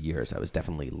first 2 years I was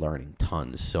definitely learning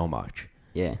tons, so much.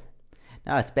 Yeah.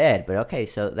 No, it's bad, but okay,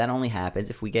 so that only happens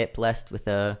if we get blessed with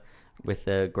a with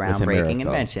a groundbreaking miracle.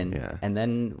 invention. Yeah. And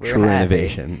then we're True happy.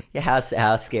 innovation. Yeah,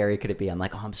 how scary could it be? I'm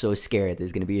like, I'm so scared.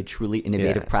 There's going to be a truly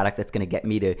innovative product that's going to get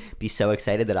me to be so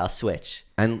excited that I'll switch.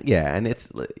 And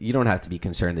it's you don't have to be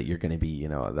concerned that you're going to be,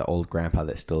 the old grandpa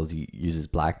that still uses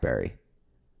BlackBerry.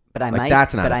 But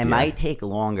I might take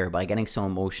longer by getting so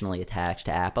emotionally attached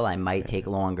to Apple. I might take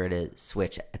longer to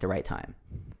switch at the right time.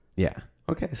 Yeah.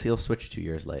 Okay, so you'll switch 2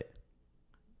 years late.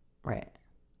 Right.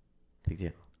 Big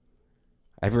deal.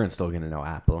 Everyone's still going to know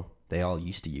Apple. They all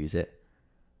used to use it.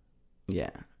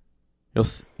 Yeah.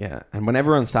 And when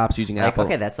everyone stops using Apple...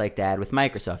 Okay, that's like Dad with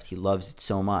Microsoft. He loves it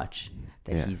so much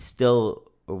that he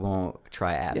still won't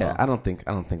try Apple. Yeah, I don't think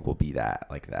we'll be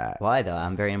like that. Why, though?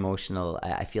 I'm very emotional.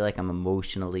 I feel like I'm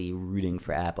emotionally rooting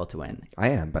for Apple to win. I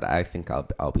am, but I think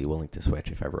I'll be willing to switch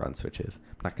if everyone switches.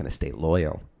 I'm not going to stay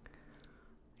loyal.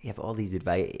 You have all these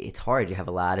devices. It's hard. You have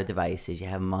a lot of devices. You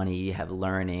have money. You have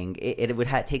learning. It would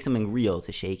take something real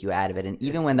to shake you out of it. And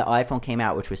even when the iPhone came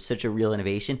out, which was such a real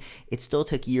innovation, it still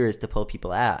took years to pull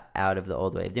people out of the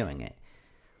old way of doing it.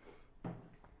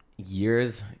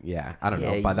 Years? Yeah. I don't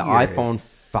know. By the years. iPhone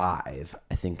 5,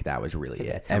 I think that was really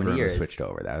it. Everyone switched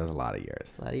over. That was a lot of years.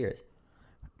 It's a lot of years.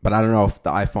 But I don't know if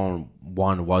the iPhone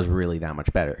 1 was really that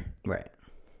much better. Right.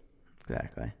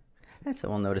 Exactly. So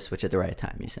we'll know to switch at the right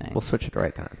time, you're saying. We'll switch at the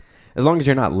right time. As long as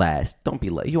you're not last. Don't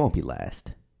be you won't be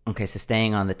last. Okay, so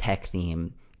staying on the tech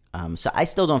theme. So I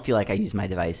still don't feel like I use my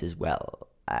devices well.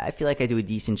 I feel like I do a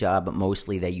decent job, but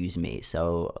mostly they use me.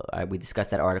 So we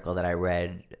discussed that article that I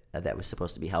read that was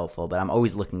supposed to be helpful, but I'm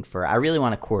always looking for... I really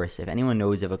want a course. If anyone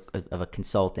knows of a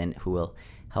consultant who will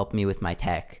help me with my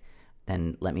tech,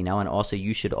 then let me know. And also,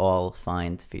 you should all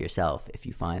find for yourself if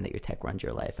you find that your tech runs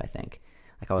your life, I think.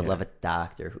 Like, I would love a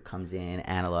doctor who comes in,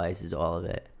 analyzes all of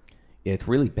it. Yeah, it's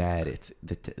really bad. It's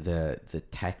the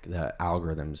tech, the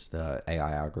algorithms, the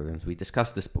AI algorithms. We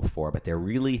discussed this before, but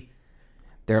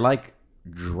they're like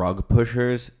drug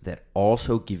pushers that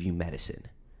also give you medicine.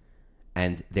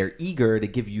 And they're eager to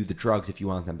give you the drugs if you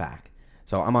want them back.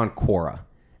 So I'm on Quora,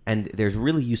 and there's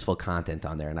really useful content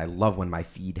on there. And I love when my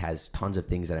feed has tons of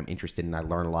things that I'm interested in. I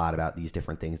learn a lot about these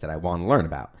different things that I want to learn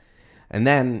about. And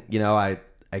then,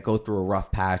 I go through a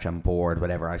rough patch, I'm bored,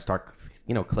 whatever. I start,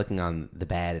 clicking on the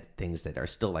bad things that are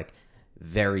still like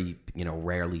very,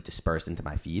 rarely dispersed into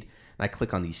my feed. And I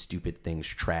click on these stupid things,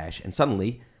 trash. And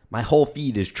suddenly my whole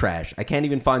feed is trash. I can't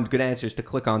even find good answers to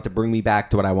click on to bring me back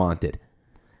to what I wanted.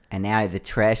 And now the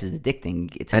trash is addicting.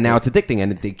 Now it's addicting,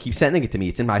 and they keep sending it to me.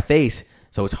 It's in my face.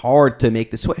 So it's hard to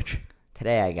make the switch.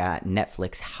 Today I got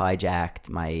Netflix hijacked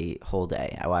my whole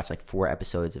day. I watched like 4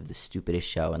 episodes of the stupidest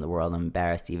show in the world. I'm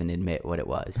embarrassed to even admit what it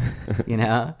was.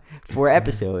 4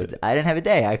 episodes. I didn't have a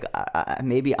day.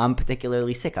 Maybe I'm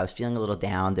particularly sick. I was feeling a little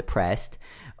down, depressed,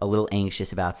 a little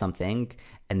anxious about something.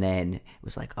 And then it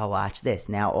was like, oh, watch this.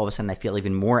 Now all of a sudden I feel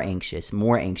even more anxious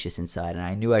inside. And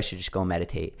I knew I should just go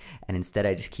meditate. And instead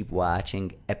I just keep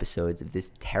watching episodes of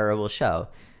this terrible show.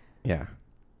 Yeah.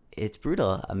 It's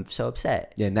brutal. I'm so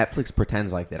upset. Yeah, Netflix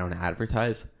pretends like they don't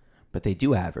advertise, but they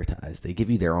do advertise. They give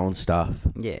you their own stuff.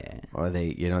 Yeah. Or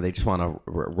they just want to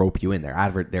rope you in there.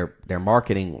 They're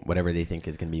marketing whatever they think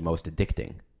is going to be most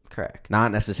addicting. Correct.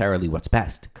 Not necessarily what's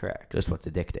best. Correct. Just what's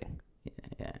addicting.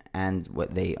 Yeah. And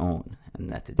what they own, and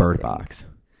that's addicting. Bird Box.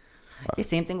 Yeah,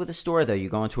 same thing with the store, though. You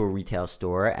go into a retail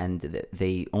store, and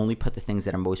they only put the things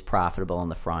that are most profitable in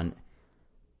the front.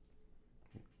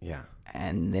 Yeah.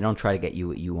 And they don't try to get you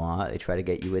what you want. They try to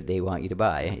get you what they want you to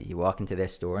buy. You walk into their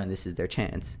store, and this is their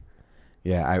chance.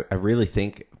 Yeah, I really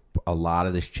think a lot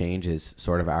of this change is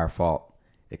sort of our fault.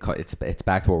 It's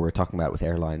back to what we were talking about with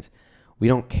airlines. We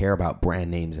don't care about brand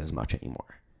names as much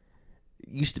anymore. It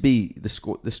used to be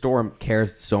the store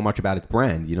cares so much about its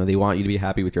brand. They want you to be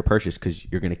happy with your purchase because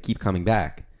you're going to keep coming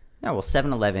back. Yeah, well,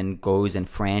 7-Eleven goes and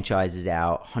franchises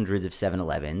out hundreds of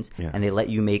 7-Elevens, and they let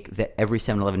you every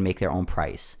 7-Eleven make their own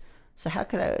price. So how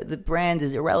could the brand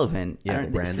is irrelevant? Yeah,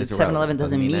 the brand is irrelevant. 7-Eleven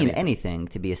doesn't mean anything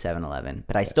to be a 7-Eleven.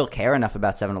 But I still care enough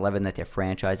about 7-Eleven that they're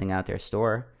franchising out their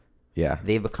store. Yeah.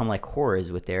 They've become like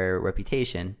whores with their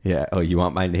reputation. Yeah. Oh, you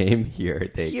want my name? Here,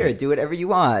 do whatever you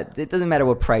want. It doesn't matter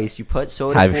what price you put.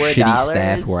 Soda have $4. Shitty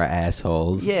staff who are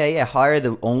assholes. Yeah.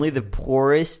 Hire only the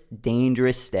poorest,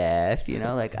 dangerous staff. I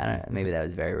don't know. Maybe that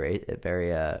was very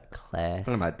class.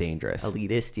 What about dangerous?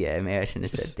 Elitist. Yeah. Maybe I shouldn't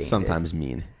have said dangerous. Sometimes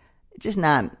mean. Just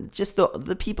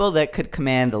the people that could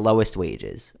command the lowest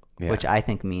wages, which I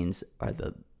think means are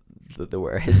the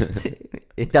worst.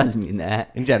 It does mean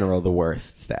that. In general, the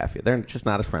worst staff. They're just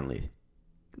not as friendly.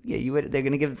 Yeah, they're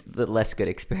going to give the less good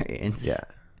experience. Yeah.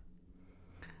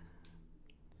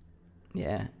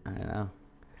 Yeah, I don't know.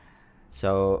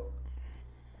 So,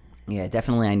 Yeah,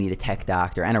 definitely I need a tech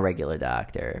doctor and a regular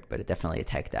doctor, but definitely a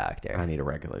tech doctor. I need a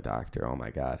regular doctor. Oh,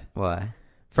 my God. Why?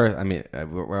 First, I mean,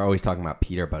 we're always talking about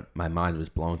Peter, but my mind was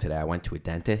blown today. I went to a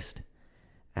dentist,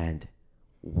 and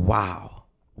wow,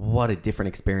 what a different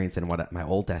experience than what my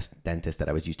old dentist that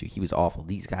I was used to. He was awful.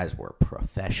 These guys were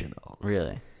professional.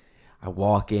 Really? I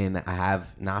walk in. I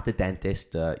have not the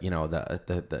dentist,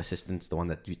 the assistant's the one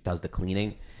that does the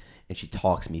cleaning, and she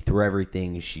talks me through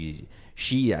everything.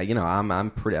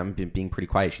 I'm being pretty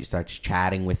quiet. She starts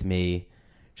chatting with me,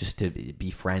 just to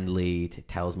be friendly.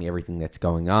 Tells me everything that's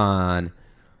going on.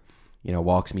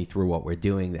 Walks me through what we're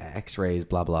doing, the X-rays,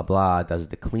 blah blah blah. Does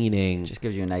the cleaning. Just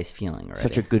gives you a nice feeling, right?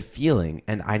 Such a good feeling,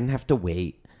 and I didn't have to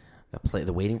wait.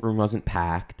 The waiting room wasn't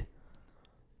packed.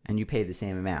 And you paid the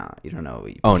same amount. You don't know what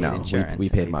you paid. Oh no, insurance. we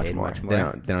paid much more. They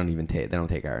don't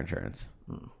take our insurance.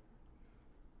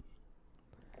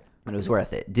 But it was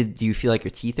worth it. Do you feel like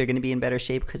your teeth are going to be in better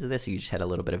shape because of this, or you just had a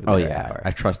little bit of a better hour?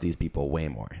 I trust these people way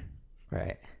more.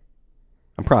 Right.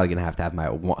 I'm probably going to have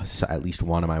at least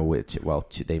one of my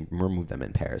they removed them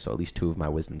in pairs, so at least 2 of my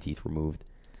wisdom teeth removed.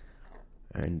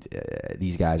 And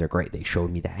these guys are great. They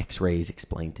showed me the X-rays,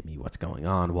 explained to me what's going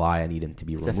on, why I need them to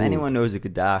be removed. So if anyone knows a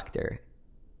good doctor,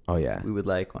 oh yeah, we would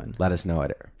like one. Let us know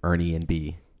at Ernie and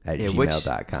B at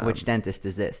gmail.com. Which dentist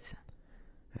is this?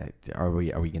 Are we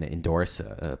going to endorse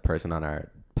a person on our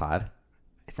pod?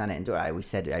 It's not an endorse. We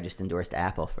said I just endorsed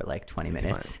Apple for like 20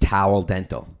 minutes. Towel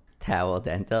Dental. Towel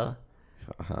Dental.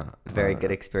 Very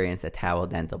good experience at Towel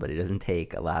Dental, but it doesn't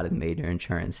take a lot of major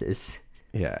insurances.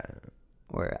 Yeah.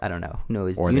 Or I don't know. Who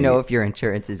knows? Do you know if your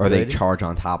insurance is good? Or they charge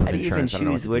on top of insurance. How do you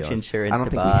even choose which insurance to buy? I don't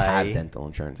think we have dental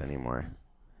insurance anymore.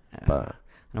 But I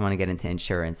don't want to get into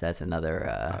insurance. That's another...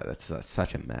 that's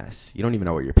such a mess. You don't even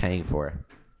know what you're paying for.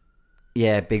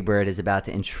 Yeah, Big Bird is about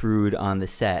to intrude on the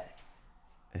set.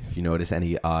 If you notice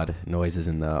any odd noises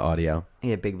in the audio.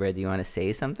 Yeah, Big Bird, do you want to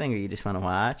say something or you just want to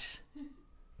watch?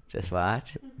 Just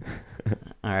watch?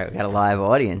 All right, we got a live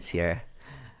audience here.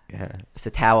 Yeah. It's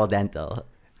a Towel Dental.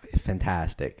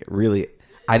 Fantastic. Really,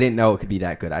 I didn't know it could be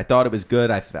that good. I thought it was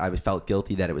good. I felt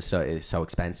guilty that it was so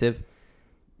expensive.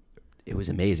 It was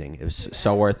amazing. It was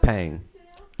so worth paying.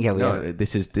 Yeah,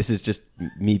 this is just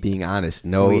me being honest.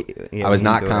 I was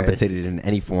not compensated in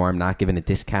any form, not given a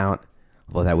discount.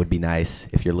 Well, that would be nice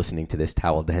if you're listening to this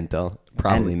Towel Dental.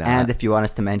 Probably not. And if you want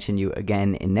us to mention you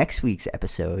again in next week's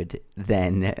episode,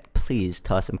 then please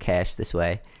toss some cash this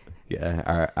way.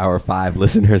 Yeah, our 5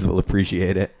 listeners will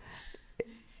appreciate it.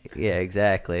 Yeah,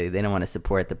 exactly. They don't want to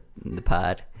support the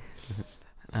pod.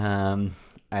 All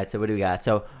right, so what do we got?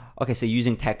 So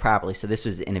using tech properly. So this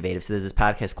was innovative. So there's this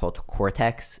podcast called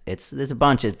Cortex. There's a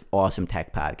bunch of awesome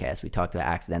tech podcasts. We talked about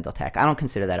accidental tech. I don't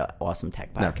consider that an awesome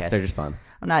tech podcast. No, they're just fun.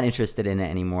 I'm not interested in it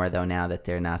anymore, though, now that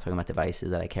they're not talking about devices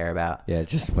that I care about. Yeah,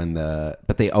 just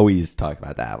but they always talk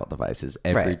about the Apple devices.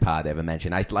 Every pod they ever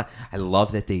mention. I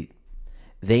love that they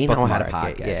know how to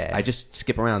podcast. Yeah. I just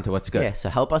skip around to what's good. Yeah, so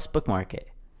help us bookmark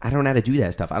it. I don't know how to do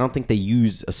that stuff. I don't think they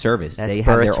use a service. That's they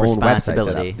have Bert's their own website set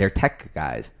responsibility. up. They're tech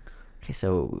guys. Okay,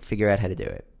 so figure out how to do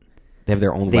it. They have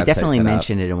their own website. They definitely set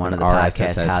mentioned up, it in one of the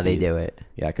RSS podcasts how they feed. do it.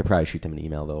 Yeah, I could probably shoot them an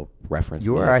email. They'll reference.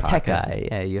 You are our tech guy.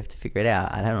 Yeah, you have to figure it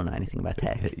out. I don't know anything about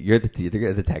tech. You're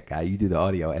the tech guy. You do the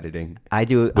audio editing. I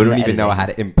do. We don't even know how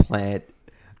to implant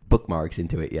bookmarks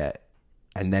into it yet,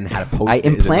 and then how to post. I it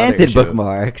implanted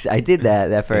bookmarks. I did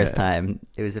that first time.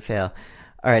 It was a fail.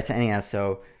 All right. So anyhow,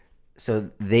 so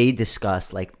they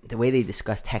discuss, like, the way they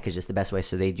discuss tech is just the best way.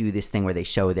 So they do this thing where they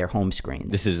show their home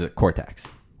screens. This is a Cortex.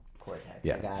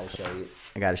 Yeah.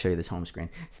 I gotta show you this home screen.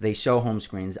 So they show home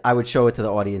screens. I would show it to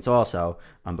the audience also,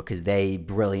 because they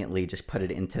brilliantly just put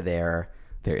it into their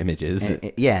images. And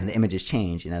the images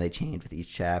change. They change with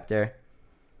each chapter.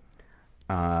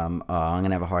 I'm gonna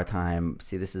have a hard time.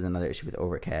 See, this is another issue with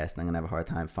Overcast. I'm gonna have a hard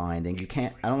time finding.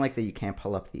 I don't like that you can't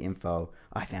pull up the info.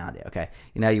 Oh, I found it. Okay.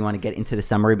 You want to get into the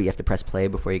summary, but you have to press play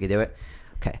before you can do it.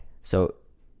 Okay. So.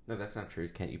 No, that's not true.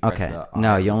 Can't you? Press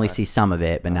No, you only see some of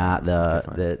it, but not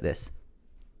this.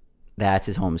 That's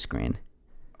his home screen.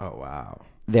 Oh, wow.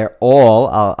 They're all,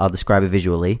 I'll describe it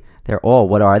visually. They're all,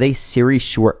 what are they? Siri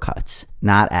shortcuts,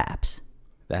 not apps.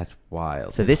 That's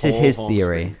wild. So this is his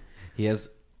theory. Screen. He has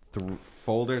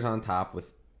folders on top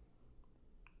with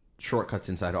shortcuts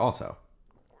inside also.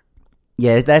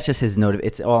 Yeah, that's just his note.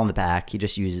 It's all in the back. He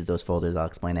just uses those folders. I'll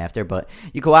explain after. But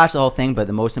you can watch the whole thing, but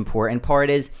the most important part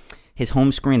is his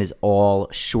home screen is all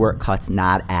shortcuts,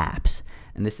 not apps.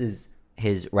 And this is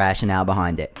his rationale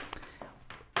behind it.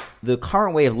 The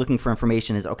current way of looking for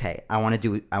information is, okay, I want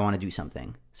to do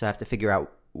something. So I have to figure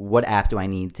out what app do I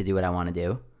need to do what I want to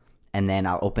do. And then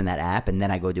I'll open that app and then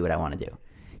I go do what I want to do.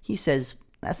 He says,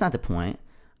 that's not the point.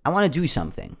 I want to do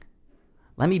something.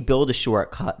 let me build a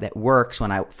shortcut that works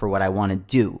for what I want to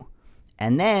do.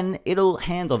 And then it'll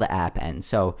handle the app end.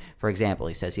 So, for example,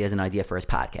 he says he has an idea for his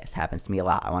podcast. Happens to me a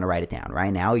lot. I want to write it down.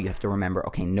 Right now, you have to remember,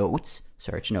 okay, notes,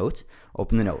 search notes,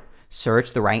 open the note.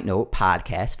 Search the right note,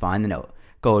 podcast, find the note.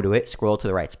 Go to it, scroll to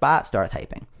the right spot, start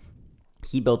typing.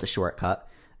 He built a shortcut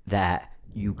that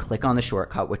you click on the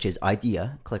shortcut, which is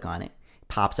idea, click on it,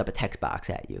 pops up a text box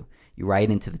at you. You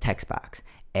write into the text box.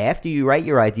 After you write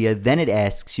your idea, then it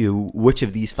asks you which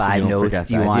of these 5 notes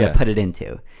do you want to put it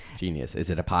into. Genius. Is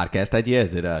it a podcast idea?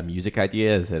 Is it a music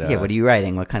idea? Is it a what are you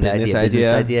writing? What kind of idea? idea?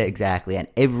 Business idea? Exactly. And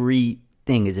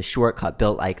everything is a shortcut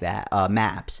built like that.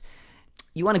 Maps.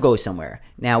 You want to go somewhere.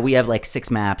 Now, we have like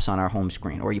 6 maps on our home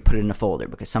screen, or you put it in a folder,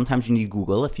 because sometimes you need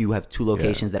Google. If you have 2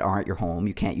 locations that aren't your home,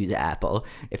 you can't use Apple.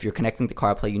 If you're connecting to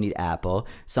CarPlay, you need Apple.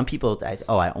 Some people,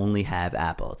 I only have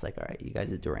Apple. It's like, all right, you guys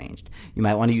are deranged. You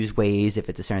might want to use Waze if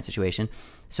it's a certain situation.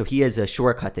 So he has a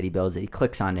shortcut that he builds that he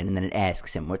clicks on it, and then it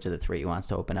asks him which of the 3 he wants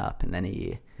to open up. And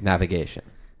then Navigation.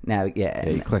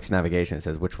 He clicks navigation and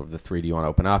says, which of the 3 do you want to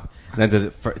open up? And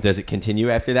then does it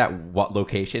continue after that? What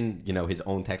location? His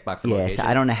own text box for location? So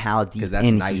I don't know how deep that's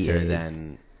in nicer he is.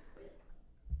 Than...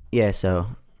 Yeah, so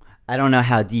I don't know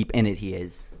how deep in it he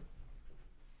is.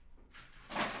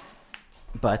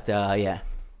 But, yeah.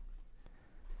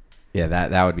 Yeah,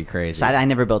 that would be crazy. So I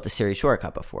never built a Siri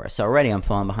shortcut before. So already I'm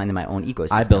falling behind in my own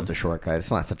ecosystem. I built a shortcut.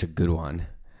 It's not such a good one.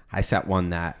 I set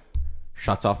one that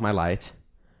shuts off my lights,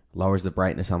 lowers the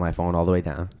brightness on my phone all the way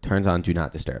down, turns on Do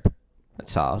Not Disturb.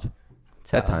 That's solid.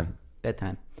 Bedtime.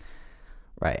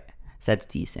 Right. So that's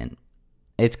decent.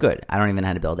 It's good. I don't even know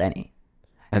how to build any.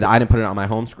 And I didn't put it on my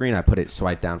home screen. I put it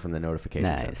swiped down from the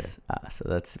notification center. Nice. So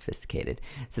that's sophisticated.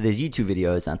 So there's YouTube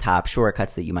videos on top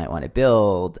shortcuts that you might want to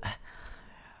build.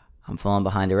 I'm falling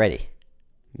behind already.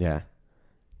 Yeah.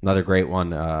 Another great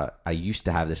one. I used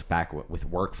to have this back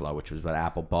with Workflow, which was what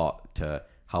Apple bought to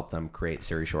help them create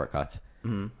Siri shortcuts.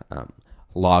 Mm-hmm.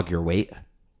 Log your weight.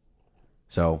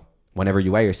 So whenever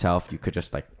you weigh yourself, you could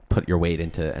just like put your weight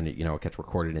into, and it gets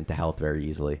recorded into Health very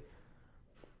easily.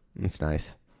 It's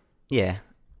nice. Yeah,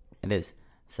 it is.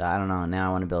 So I don't know. Now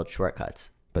I want to build shortcuts.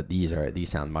 But these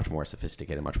sound much more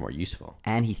sophisticated, much more useful.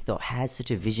 And he has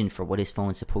such a vision for what his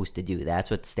phone's supposed to do. That's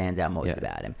what stands out most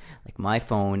about him. Like, my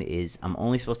phone I'm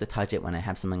only supposed to touch it when I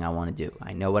have something I want to do.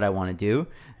 I know what I want to do.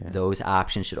 Yeah. Those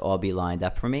options should all be lined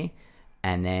up for me.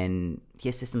 And then he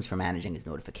has systems for managing his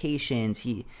notifications.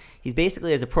 He's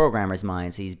basically has a programmer's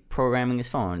mind. So he's programming his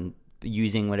phone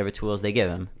using whatever tools they give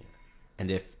him. And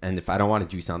if I don't want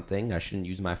to do something, I shouldn't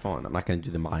use my phone. I'm not going to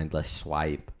do the mindless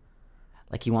swipe.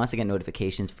 Like, he wants to get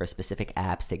notifications for specific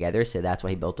apps together, so that's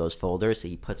why he built those folders. So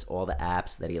he puts all the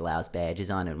apps that he allows badges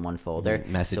on in one folder.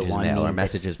 Messages, mail, or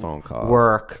messages, phone calls.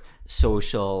 Work,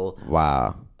 social.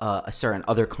 Wow. A certain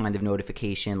other kind of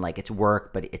notification, like it's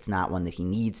work, but it's not one that he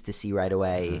needs to see right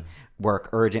away. Mm-hmm. Work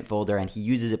urgent folder, and he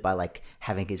uses it by like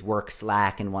having his work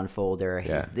Slack in one folder.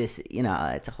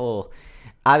 It's a whole...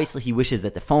 Obviously, he wishes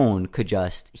that the phone could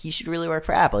he should really work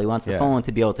for Apple. He wants the phone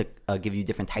to be able to give you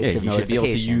different types of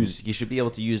notifications. You should be able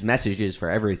to use messages for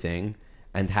everything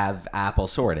and have Apple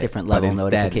sort it. Different level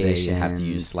notifications. They have to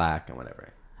use Slack and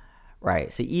whatever.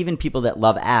 Right. So even people that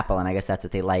love Apple, and I guess that's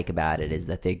what they like about it, is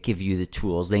that they give you the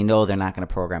tools. They know they're not going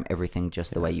to program everything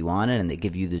just the way you want it, and they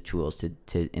give you the tools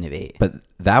to innovate. But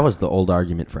that was the old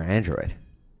argument for Android.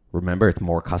 Remember, it's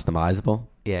more customizable?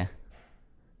 Yeah.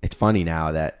 It's funny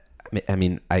now that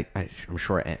I'm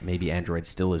sure maybe Android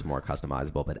still is more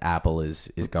customizable, but Apple is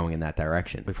going in that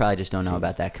direction. We probably just don't know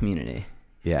about that community.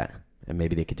 Yeah, and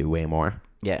maybe they could do way more.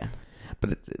 Yeah.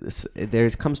 But there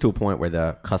comes to a point where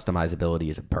the customizability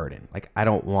is a burden. Like, I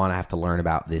don't want to have to learn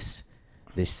about this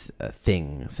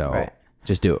thing, so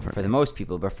just do it for me. The most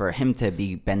people. But for him to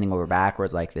be bending over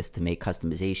backwards like this to make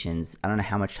customizations, I don't know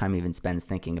how much time he even spends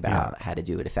thinking about how to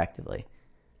do it effectively.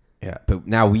 Yeah, but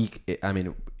now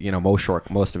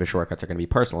most of his shortcuts are going to be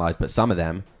personalized, but some of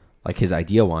them, like his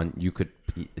ideal one,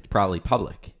 it's probably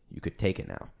public. You could take it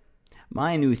now.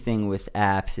 My new thing with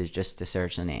apps is just to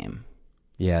search the name.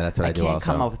 Yeah, that's what I do also. I can't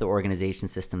come up with the organization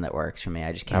system that works for me.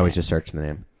 I just can't. I always just search the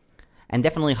name. And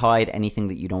definitely hide anything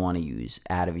that you don't want to use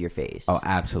out of your face. Oh,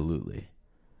 absolutely.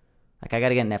 Like, I got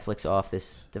to get Netflix off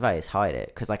this device, hide it,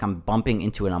 because like I'm bumping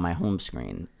into it on my home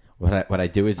screen. What I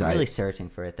do is I'm really searching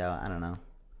for it though. I don't know.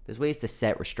 There's ways to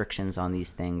set restrictions on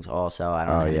these things also. I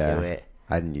don't know how to do it.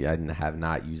 I didn't have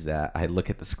not used that. I look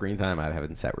at the screen time. I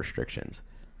haven't set restrictions.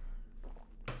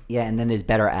 Yeah, and then there's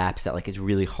better apps that like it's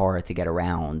really hard to get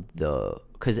around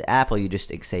because Apple you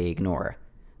just say ignore.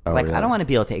 Oh, like really? I don't want to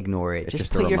be able to ignore it.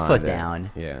 Just put your foot down.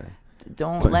 Yeah.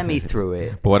 Don't let me through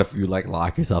it. But what if you like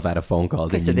lock yourself out of phone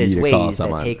calls and so you need to call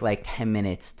someone? That take like 10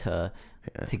 minutes to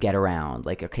to get around.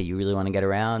 Like, okay, you really want to get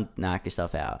around? Knock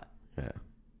yourself out. Yeah.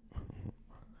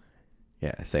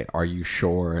 Yeah. Say, are you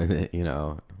sure that,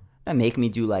 Make me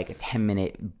do like a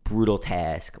 10-minute brutal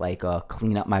task, like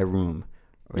clean up my room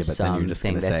or but then you're just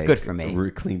something gonna that's say, good for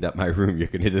me. Cleaned up my room. You're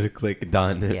going to just click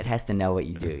done. Yeah, it has to know what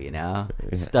you do,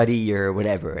 Study your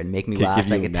whatever and make me watch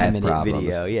like a math 10-minute problems.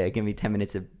 video. Yeah, give me 10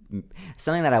 minutes of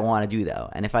something that I want to do, though.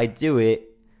 And if I do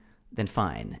it, then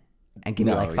fine. And give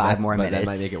me like 5 more minutes. That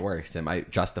might make it worse. It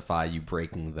might justify you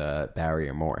breaking the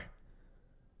barrier more.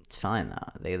 It's fine,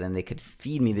 though. Then they could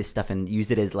feed me this stuff and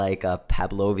use it as like a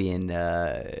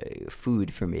Pavlovian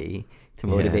food for me to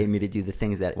motivate me to do the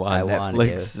things that I want to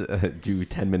do. Netflix, do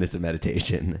 10 minutes of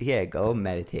meditation. Yeah, go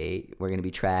meditate. We're going to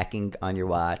be tracking on your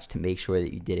watch to make sure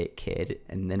that you did it, kid.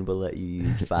 And then we'll let you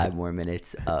use 5 more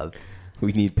minutes of...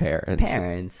 We need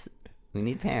parents. We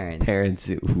need parents. Parents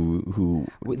who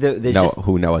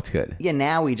who know what's good. Yeah,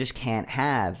 now we just can't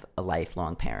have a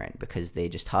lifelong parent because they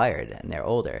just tired and they're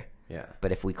older. Yeah.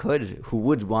 But if we could, who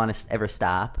would want to ever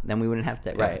stop, then we wouldn't have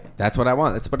to. Yeah. Right. That's what I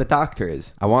want. That's what a doctor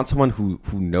is. I want someone who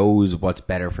knows what's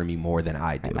better for me more than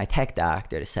I do. Right, my tech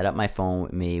doctor to set up my phone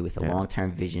with me with a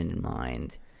long-term vision in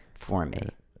mind for me. Yeah.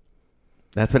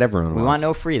 That's what everyone wants. We want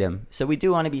no freedom. So we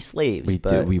do want to be slaves.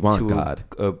 We want God.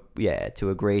 To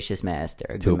a gracious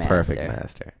master. To a perfect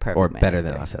master. Or better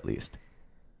than us, at least.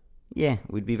 Yeah,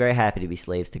 we'd be very happy to be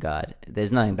slaves to God.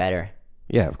 There's nothing better.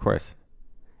 Yeah, of course.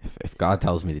 If God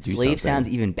tells me to do something. Slave sounds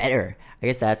even better. I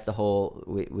guess that's the whole,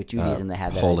 with Judaism, they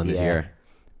have that hole idea. in his ear.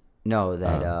 No,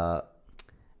 that,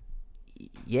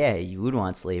 yeah, you would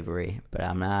want slavery, but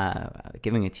I'm not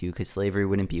giving it to you because slavery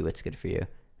wouldn't be what's good for you.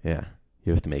 Yeah,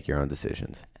 you have to make your own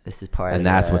decisions. This is part and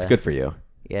that's what's good for you.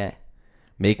 Yeah.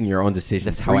 Making your own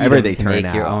decisions, however they turn out.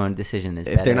 Make your own decision is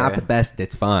if better. They're not the best,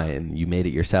 it's fine. You made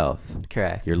it yourself.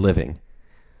 Correct. You're living.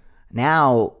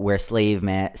 Now we're enslaved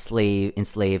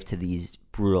to these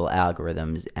brutal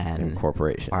algorithms and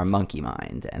corporations, our monkey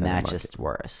mind, and that's just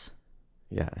worse.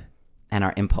 Yeah, and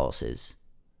our impulses.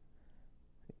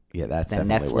 Yeah, that's that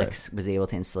definitely Netflix worse. Was able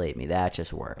to enslave me. That's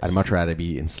just worse. I'd much rather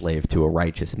be enslaved to a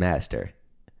righteous master.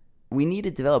 We need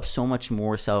to develop so much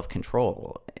more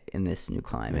self-control in this new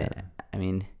climate. Yeah. I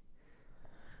mean,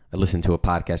 I listened to a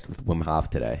podcast with Wim Hof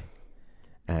today,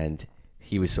 and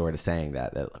he was sort of saying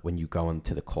that when you go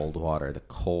into the cold water, the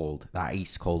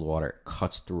ice cold water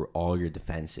cuts through all your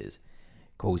defenses,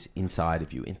 goes inside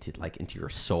of you into your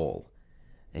soul,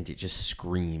 and it just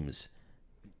screams,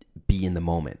 "Be in the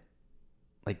moment,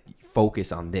 like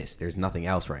focus on this. There's nothing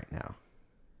else right now."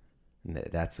 And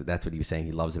that's what he was saying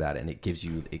he loves about it, and it gives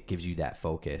you that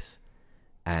focus,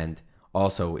 and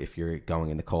also if you're going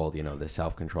in the cold, the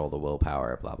self-control, the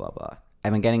willpower, blah blah blah.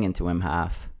 I've been getting into Wim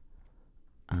Hof.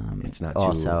 It's not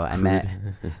also too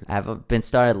I've been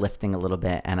started lifting a little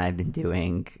bit, and I've been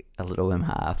doing a little Wim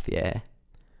Hof. Yeah,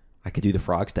 I could do the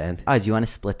frog stand. Oh, do you want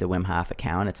to split the Wim Hof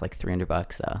account? It's like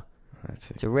 $300 though.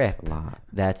 It's a rip. That's a lot.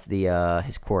 That's the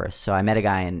his course. So I met a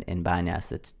guy in Banyas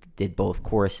that did both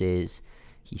courses.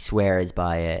 He swears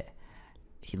by it.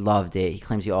 He loved it. He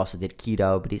claims he also did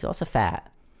keto, but he's also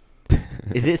fat.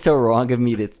 Is it so wrong of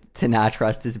me to not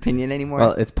trust his opinion anymore?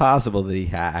 Well, it's possible that he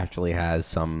actually has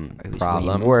some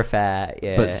problem. More fat,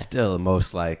 yeah. But still,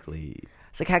 most likely.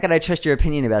 It's like, how can I trust your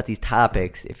opinion about these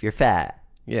topics if you're fat?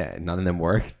 Yeah, none of them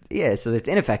work. Yeah, so it's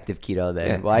ineffective keto then.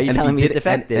 Yeah. Why are you telling me it's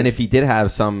effective? And if he did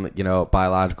have some,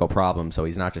 biological problems, so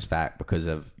he's not just fat because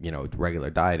of, regular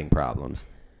dieting problems,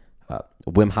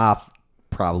 Wim Hof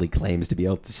probably claims to be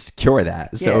able to cure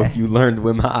that. So if you learned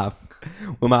Wim Hof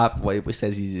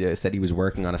says he said he was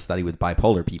working on a study with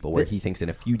bipolar people where he thinks in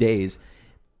a few days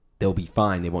they'll be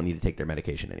fine. They won't need to take their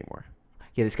medication anymore.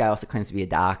 Yeah, this guy also claims to be a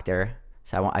doctor.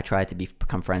 So I tried to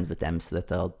become friends with them so that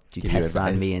they'll do tests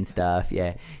on me and stuff.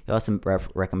 Yeah. He also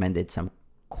recommended some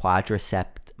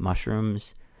quadriceps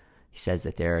mushrooms. He says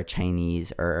that they're a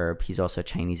Chinese herb. He's also a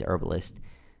Chinese herbalist.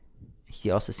 He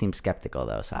also seems skeptical,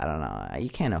 though, so I don't know. You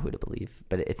can't know who to believe,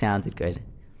 but it sounded good.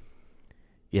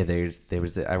 Yeah,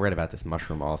 I read about this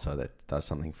mushroom also that does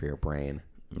something for your brain.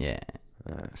 Yeah,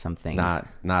 some things. Not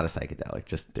a psychedelic,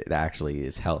 just it actually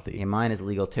is healthy. Yeah, mine is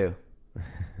legal too.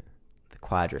 The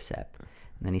quadriceps.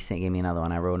 And then he gave me another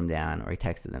one. I wrote them down, or he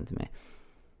texted them to me.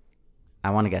 I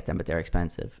want to get them, but they're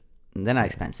expensive. They're not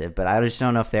expensive, but I just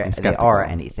don't know if they are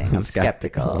anything. I'm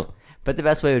skeptical. But the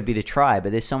best way would be to try.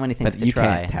 But there's so many things to try. You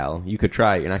can't tell. You could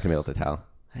try. You're not going to be able to tell.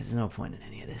 There's no point in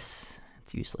any of this.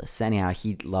 It's useless. Anyhow,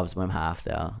 he loves Wim Hof,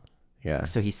 though. Yeah.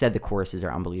 So he said the courses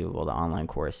are unbelievable, the online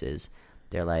courses.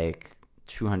 They're like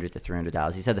 $200 to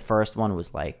 $300. He said the first one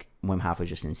was like Wim Hof was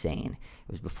just insane.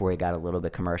 It was before he got a little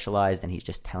bit commercialized, and he's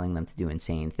just telling them to do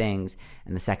insane things.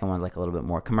 And the second one's like a little bit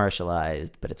more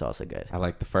commercialized, but it's also good. I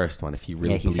like the first one. If he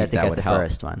really he believed said to that get would the help.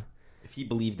 first one. If he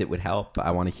believed it would help,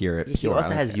 I want to hear it. He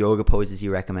also has yoga poses he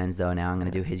recommends, though. Now I'm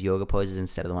going to do his yoga poses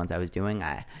instead of the ones I was doing.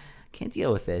 I can't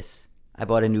deal with this. I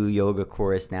bought a new yoga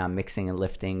course now, mixing and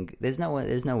lifting. There's no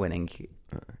winning.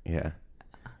 Yeah.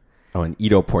 Oh, and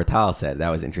Ido Portal said that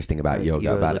was interesting about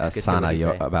yoga, about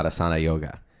asana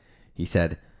yoga. He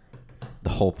said the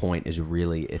whole point is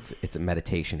really it's a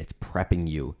meditation. It's prepping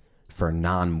you for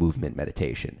non-movement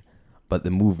meditation, but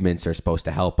the movements are supposed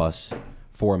to help us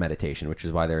for meditation, which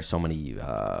is why there are so many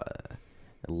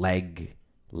leg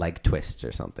twists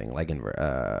or something, leg and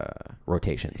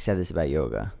rotations. He said this about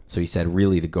yoga. So he said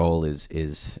really the goal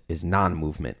is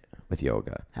non-movement with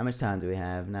yoga. How much time do we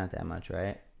have? Not that much,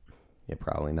 right? Yeah,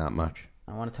 probably not much.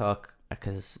 I want to talk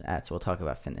because we'll talk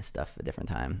about fitness stuff a different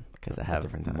time because I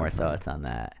have more thoughts on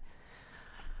that.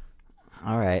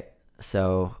 All right,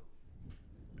 so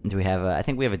do we have? I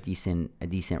think we have a decent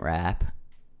wrap.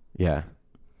 Yeah,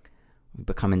 we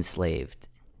become enslaved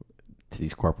to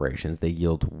these corporations. They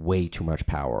yield way too much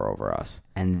power over us,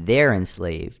 and they're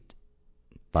enslaved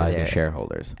by the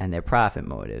shareholders and their profit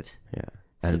motives. Yeah,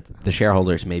 and the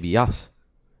shareholders may be us.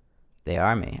 They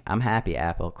are me. I'm happy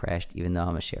Apple crashed, even though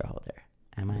I'm a shareholder.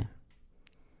 Am I?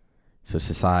 So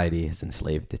society has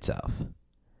enslaved itself.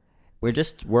 We're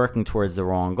just working towards the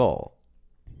wrong goal.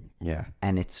 Yeah.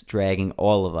 And it's dragging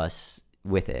all of us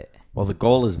with it. Well, the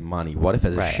goal is money. What if,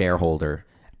 as a shareholder,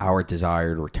 our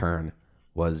desired return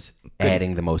was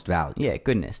adding the most value? Yeah,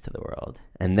 goodness to the world.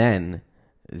 And then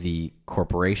the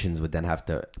corporations would then have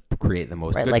to create the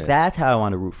most goodness. Like, that's how I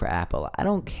want to root for Apple. I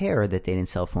don't care that they didn't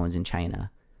sell phones in China.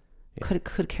 Yeah.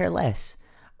 Could care less.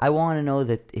 I want to know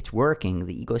that it's working,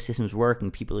 the ecosystem's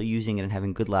working, people are using it and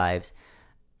having good lives.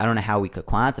 I don't know how we could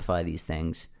quantify these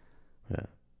things,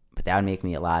 but that would make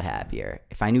me a lot happier.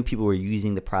 If I knew people were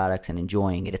using the products and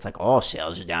enjoying it, it's like, oh,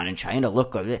 sales are down in China,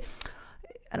 look. I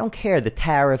don't care, the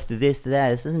tariff, the this, the that,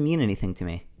 this doesn't mean anything to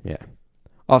me. Yeah.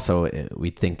 Also, we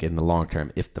think in the long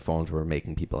term, if the phones were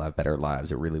making people have better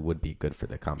lives, it really would be good for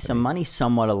the company. So money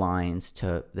somewhat aligns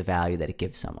to the value that it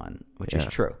gives someone, which is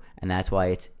true. And that's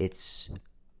why it's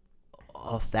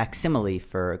a facsimile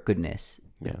for goodness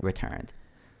returned.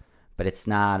 But it's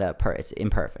not it's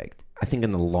imperfect. I think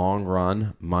in the long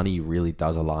run, money really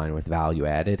does align with value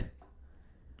added.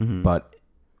 Mm-hmm. But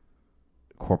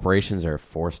corporations are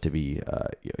forced to be,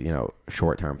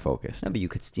 short-term focused. No, but you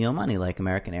could steal money like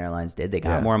American Airlines did. They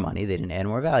got more money. They didn't add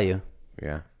more value.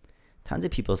 Yeah. Tons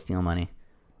of people steal money.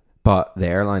 But the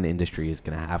airline industry is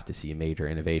going to have to see a major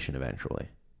innovation eventually.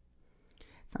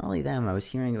 It's not only them. I was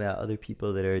hearing about other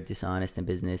people that are dishonest in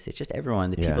business. It's just everyone.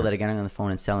 The people that are getting on the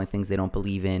phone and selling things they don't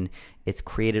believe in. It's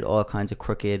created all kinds of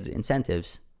crooked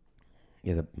incentives.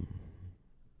 Yeah.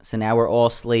 So now we're all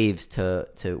slaves to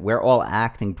we're all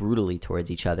acting brutally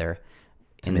towards each other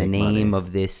in the name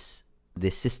of this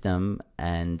system,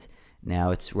 and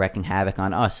now it's wreaking havoc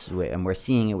on us, and we're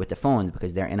seeing it with the phones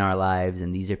because they're in our lives,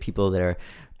 and these are people that are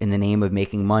in the name of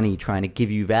making money trying to give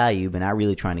you value but not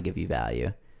really trying to give you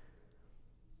value.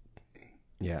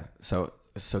 Yeah. So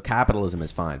capitalism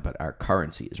is fine, but our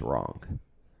currency is wrong.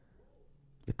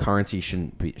 The currency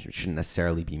shouldn't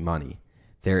necessarily be money.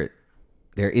 There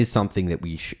is something that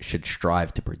we should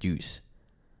strive to produce,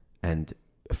 and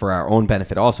for our own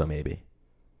benefit also, maybe.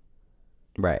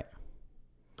 Right.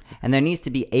 And there needs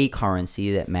to be a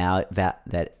currency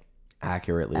that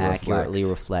accurately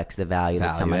reflects the value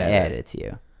that someone added to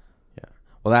you. Yeah.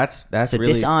 Well, that's so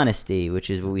really dishonesty, which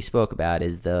is what we spoke about,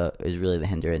 is really the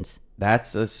hindrance.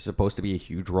 That's supposed to be a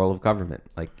huge role of government.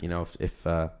 Like, if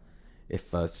a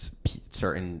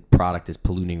certain product is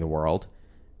polluting the world,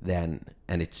 and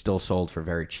it's still sold for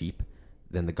very cheap,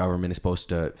 then the government is supposed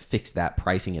to fix that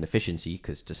pricing inefficiency,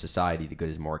 because to society the good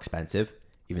is more expensive,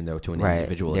 even though to an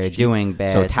individual they're it's cheap. Doing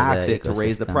bad. So tax it to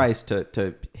raise the price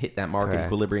to hit that market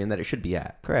equilibrium that it should be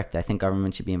at. Correct. I think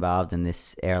government should be involved in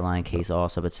this airline case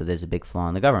also, but so there's a big flaw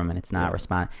in the government. It's not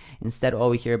Instead, all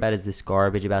we hear about is this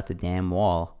garbage about the damn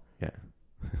wall. Yeah.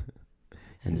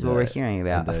 This is what we're hearing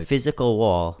about. A physical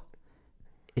wall.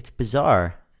 It's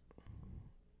bizarre.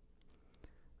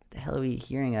 The hell are we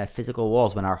hearing about physical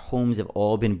walls when our homes have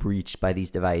all been breached by these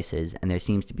devices, and there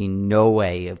seems to be no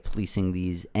way of policing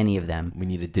any of them? We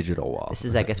need a digital wall. This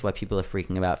is, I guess, why people are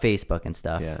freaking about Facebook and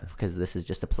stuff, because this is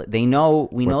just we know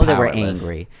that we're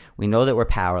angry, we know that we're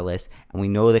powerless, and we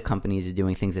know that companies are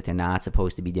doing things that they're not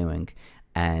supposed to be doing,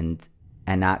 and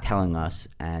not telling us,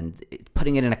 and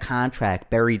putting it in a contract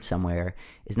buried somewhere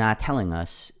is not telling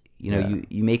us,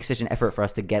 You make such an effort for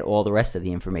us to get all the rest of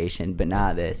the information, but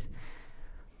not this.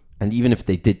 And even if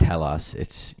they did tell us,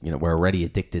 it's, we're already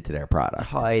addicted to their product.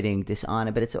 Hiding,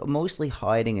 dishonest, but it's mostly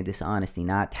hiding and dishonesty,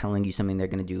 not telling you something they're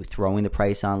going to do, throwing the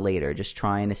price on later, just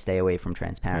trying to stay away from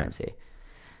transparency.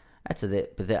 Yeah.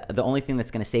 But the only thing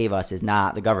that's going to save us is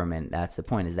not the government. That's the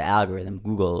point, is the algorithm.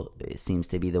 Google seems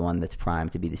to be the one that's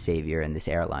primed to be the savior in this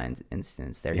airlines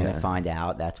instance. They're going to find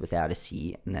out that's without a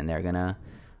seat, and then they're going to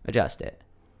adjust it.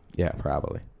 Yeah,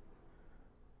 probably.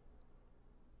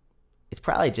 It's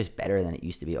probably just better than it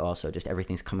used to be also. Just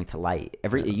everything's coming to light.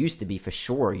 It used to be for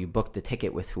sure you booked the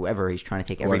ticket with whoever he's trying to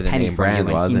take every penny from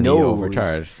you, and he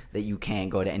knows that you can't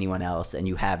go to anyone else and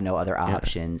you have no other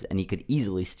options, and he could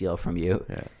easily steal from you.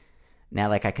 Yeah. Now,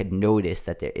 I could notice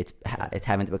that it's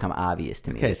having to become obvious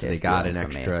to me. Okay, so they got an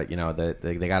extra,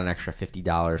 they got an extra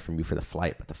 $50 from you for the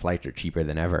flight, but the flights are cheaper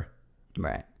than ever.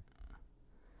 Right.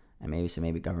 And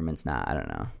maybe government's not. I don't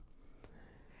know.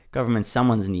 Government,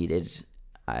 someone's needed.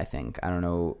 I think. I don't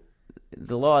know.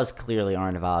 The laws clearly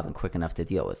aren't evolving quick enough to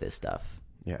deal with this stuff.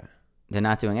 Yeah. They're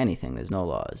not doing anything. There's no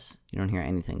laws. You don't hear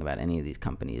anything about any of these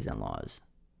companies and laws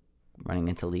running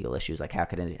into legal issues. How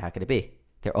could it be?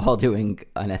 They're all doing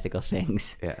unethical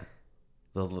things. Yeah.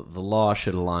 The law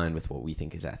should align with what we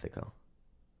think is ethical.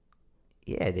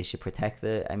 Yeah, they should protect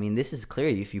this is clear.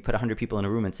 If you put 100 people in a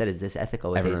room and said, is this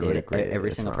ethical what Everyone they did,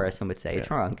 every single wrong. Person would say it's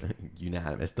wrong.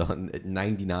 Unanimous.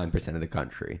 99% of the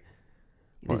country.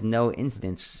 There's no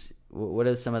instance. What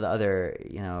are some of the other,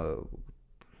 you're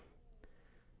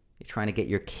trying to get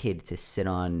your kid to sit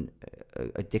on,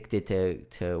 addicted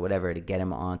to whatever, to get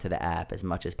him onto the app as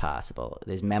much as possible.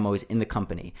 There's memos in the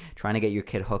company trying to get your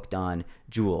kid hooked on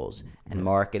Juuls and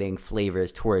marketing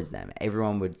flavors towards them.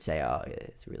 Everyone would say, oh,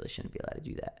 it really shouldn't be allowed to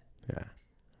do that. Yeah.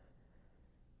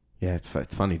 Yeah,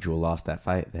 it's funny. Juul lost that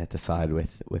fight. They had to side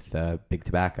with Big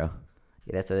Tobacco.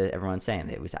 Yeah, that's what everyone's saying.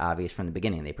 It was obvious from the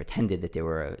beginning. They pretended that they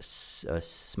were a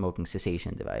smoking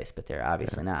cessation device, but they're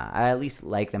obviously not. I at least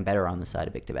like them better on the side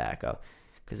of Big Tobacco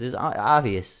because it's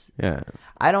obvious. Yeah,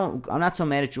 I'm not so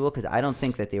mad at Juul because I don't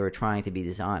think that they were trying to be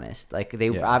dishonest.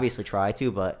 They obviously tried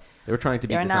to, but they were trying to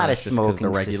be. They're not a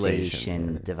smoking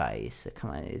cessation device. Come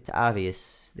on, it's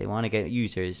obvious. They want to get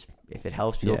users. If it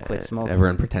helps people quit smoking,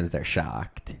 everyone pretends they're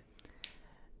shocked.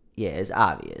 Yeah, it's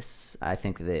obvious. I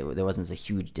think that there wasn't a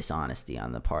huge dishonesty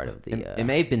on the part of the... It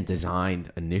may have been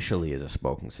designed initially as a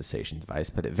smoking cessation device,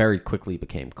 but it very quickly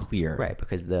became clear. Right,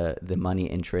 because the money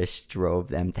interest drove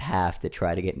them to have to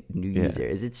try to get new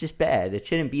users. It's just bad. It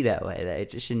shouldn't be that way. It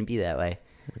just shouldn't be that way.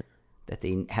 That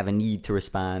they have a need to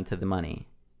respond to the money.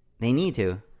 They need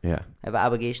to. Yeah. Have an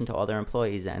obligation to all their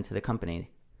employees and to the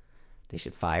company. They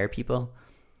should fire people.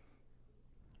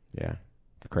 Yeah,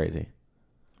 crazy.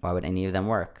 Why would any of them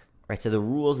work? Right, so the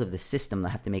rules of the system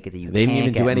have to make it that they didn't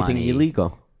even do anything money.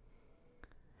 Illegal.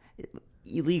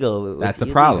 Illegal. That's the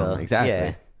problem. Exactly.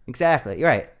 Yeah, exactly. You're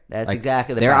right. That's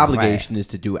exactly the their problem. Obligation is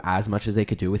to do as much as they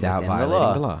could do without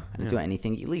violating the law. Don't do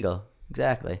anything illegal.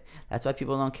 Exactly. That's why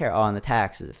people don't care. Oh, on the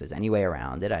taxes, if there's any way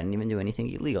around it, I didn't even do anything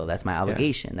illegal. That's my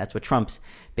obligation. That's what Trump's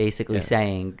basically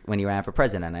saying when he ran for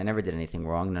president. I never did anything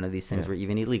wrong. None of these things were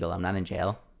even illegal. I'm not in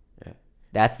jail. Yeah.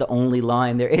 That's the only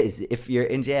line there is if you're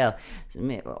in jail.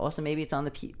 Also, maybe it's on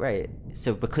the right.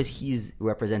 So because he's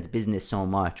represents business so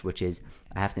much, which is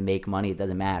I have to make money, it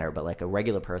doesn't matter. But a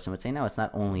regular person would say, no, it's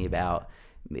not only about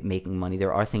making money.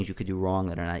 There are things you could do wrong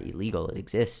that are not illegal. It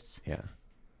exists. Yeah.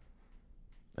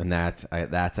 And that's I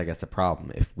guess the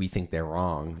problem. If we think they're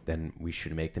wrong, then we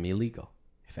should make them illegal.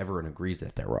 If everyone agrees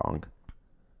that they're wrong.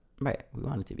 Right, we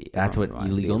want it to be. That's what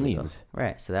illegal means.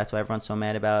 Right, so that's why everyone's so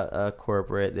mad about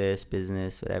corporate, this,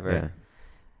 business, whatever.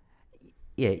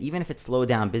 Yeah, even if it slowed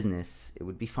down business, it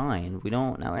would be fine. We're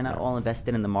not all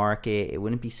invested in the market. It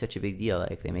wouldn't be such a big deal.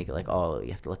 They make it you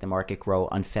have to let the market grow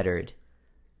unfettered.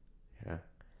 Yeah.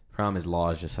 Problem is, law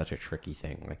is just such a tricky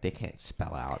thing. They can't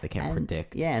spell out. They can't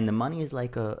predict. Yeah, and the money is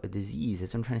like a disease.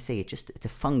 That's what I'm trying to say. It's a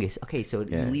fungus. Okay, so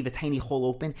you leave a tiny hole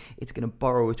open, it's going to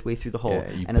burrow its way through the hole.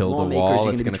 Yeah, you and build as a wall,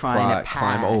 you're it's going to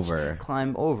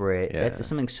climb over it. Yeah. That's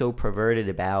something so perverted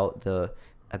about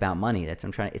money. That's what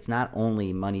I'm trying. It's not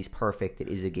only money's perfect. It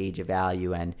is a gauge of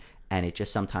value, and it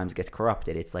just sometimes gets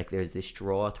corrupted. It's like there's this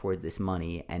draw towards this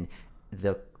money, and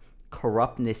the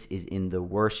corruptness is in the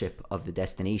worship of the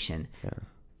destination. Yeah.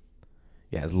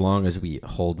 Yeah, as long as we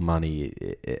hold money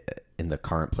in the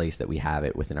current place that we have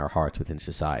it within our hearts, within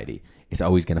society, it's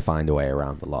always going to find a way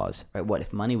around the laws. Right? What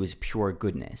if money was pure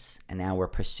goodness, and now we're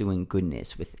pursuing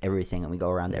goodness with everything, and we go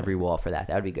around every wall for that?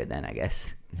 That would be good then, I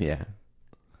guess. Yeah.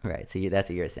 Right. So that's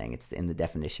what you're saying. It's in the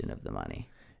definition of the money.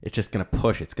 It's just going to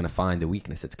push. It's going to find the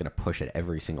weakness. It's going to push at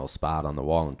every single spot on the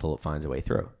wall until it finds a way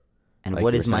through. And like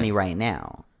what you is were money saying. right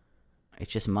now?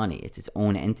 It's just money. It's its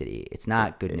own entity. It's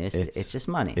not goodness. It's just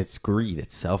money. It's greed.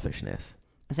 It's selfishness.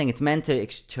 I'm saying it's meant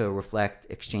to reflect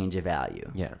exchange of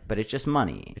value. Yeah. But it's just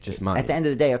money. It's just money. At the end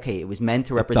of the day, okay, it was meant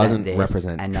to It represent doesn't this,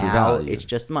 represent and true now value. it's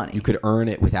just money. You could earn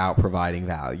it without providing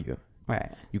value.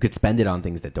 Right. You could spend it on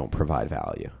things that don't provide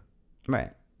value.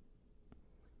 Right.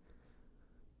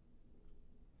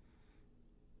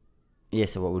 Yeah,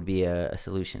 so what would be a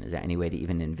solution? Is there any way to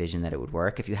even envision that it would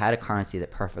work? If you had a currency that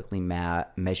perfectly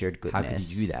measured goodness. How could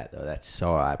you do that, though? That's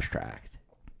so abstract.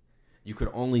 You could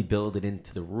only build it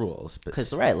into the rules.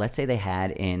 Because, right, let's say they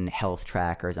had in health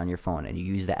trackers on your phone and you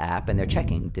use the app and they're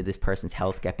checking, did this person's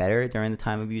health get better during the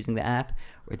time of using the app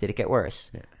or did it get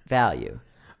worse? Yeah. Value.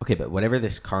 Okay, but whatever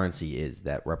this currency is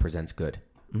that represents good,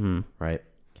 right?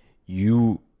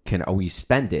 You can always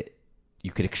spend it.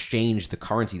 You could exchange the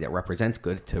currency that represents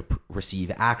good to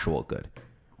receive actual good,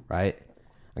 right?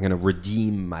 I'm going to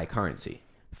redeem my currency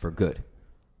for good.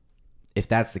 If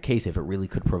that's the case, if it really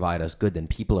could provide us good, then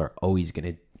people are always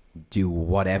going to do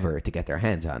whatever to get their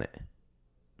hands on it.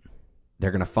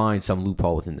 They're going to find some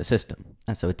loophole within the system.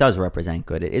 And so it does represent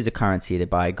good. It is a currency to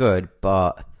buy good,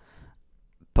 but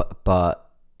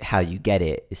how you get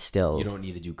it is still... You don't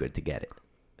need to do good to get it.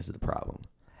 This is the problem.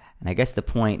 And I guess the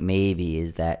point maybe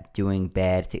is that doing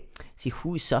bad to... See,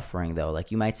 who's suffering, though?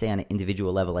 Like, you might say on an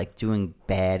individual level, like, doing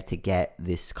bad to get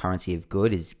this currency of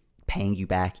good is paying you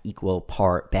back equal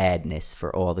part badness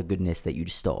for all the goodness that you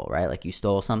just stole, right? Like, you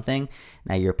stole something,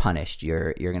 now you're punished.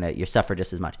 You're suffer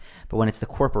just as much. But when it's the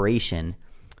corporation,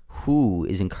 who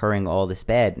is incurring all this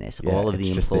badness? Yeah, all of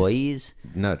the employees?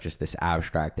 Just this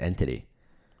abstract entity.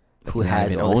 Who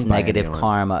has all this negative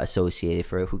karma associated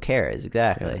for it? Who cares?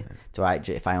 Exactly. Yeah.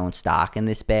 If I own stock in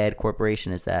this bad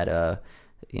corporation, is that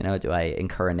do I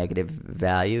incur a negative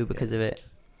value because of it?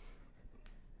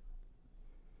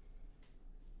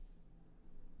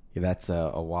 Yeah, that's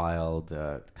a wild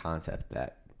concept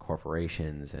that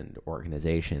corporations and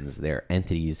organizations, they're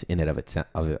entities in and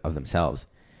of themselves.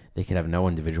 They could have no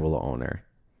individual owner.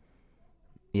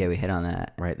 Yeah, we hit on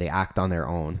that. Right, they act on their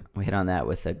own. We hit on that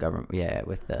with the government. Yeah,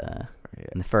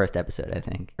 in the first episode, I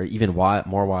think. Or even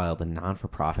more wild, a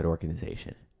non-for-profit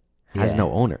organization has no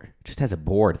owner. It just has a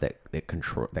board that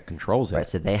controls it. Right,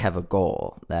 so they have a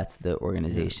goal. That's the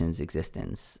organization's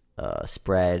existence.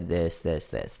 Spread this.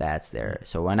 That's their.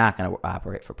 So we're not going to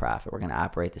operate for profit. We're going to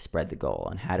operate to spread the goal.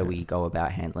 And how do we go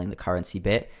about handling the currency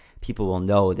bit? People will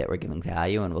know that we're giving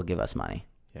value and will give us money.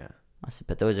 Yeah.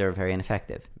 But those are very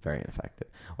ineffective. Very ineffective.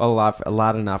 Well, a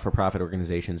lot of not-for-profit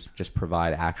organizations just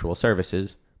provide actual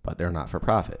services, but they're not for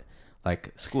profit,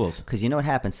 like schools. Because you know what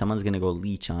happens? Someone's going to go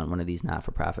leech on one of these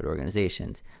not-for-profit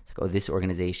organizations. It's like, oh, this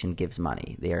organization gives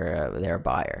money. They're a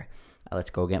buyer.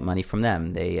 Let's go get money from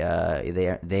them. They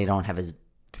don't have as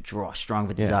strong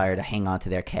of a desire to hang on to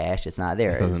their cash. It's not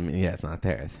theirs. It's not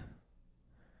theirs.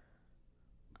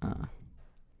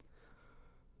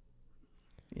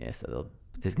 So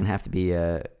there's going to have to be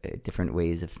different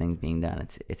ways of things being done.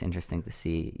 It's interesting to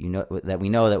see. We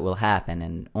know that will happen,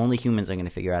 and only humans are going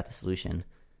to figure out the solution.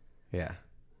 Yeah,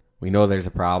 we know there's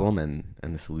a problem, and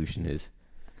the solution is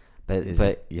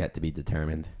yet to be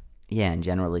determined. Yeah, and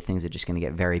generally things are just going to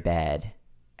get very bad,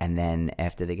 and then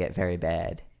after they get very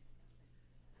bad,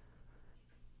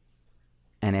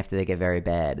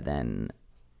 then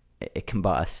it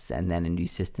combusts, and then a new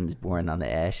system's born on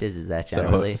the ashes. Is that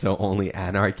generally? So only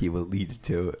anarchy will lead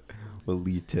to.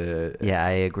 Yeah,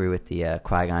 I agree with the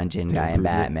Qui-Gon Jinn guy in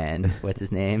Batman. What's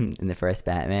his name in the first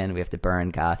Batman? We have to burn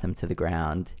Gotham to the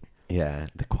ground. Yeah,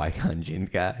 the Qui-Gon Jinn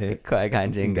guy. The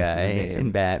Qui-Gon Jinn guy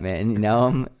in Batman. You know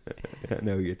him? I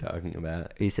know who you're talking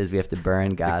about. He says we have to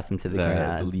burn Gotham to the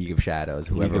ground. The League of Shadows.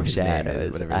 League of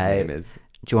Shadows. Whatever his name is.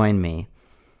 Join me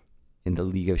in the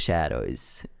League of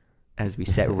Shadows as we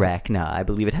set wreck. No, I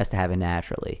believe it has to happen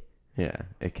naturally. Yeah,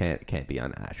 it can't be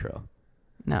unnatural.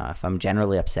 No, if I'm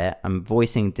generally upset, I'm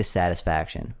voicing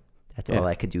dissatisfaction. That's all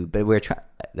I could do. But we're trying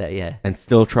and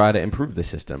still try to improve the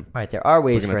system. Right, there are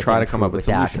ways for it try to come up with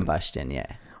without solution. combustion.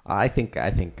 Yeah, I think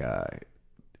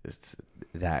it's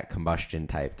that combustion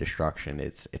type destruction.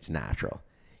 It's natural.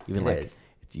 Even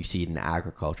you see it in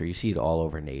agriculture. You see it all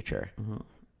over nature. Mm-hmm.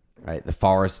 Right, the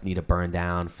forests need to burn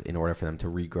down in order for them to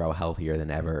regrow healthier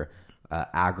than ever.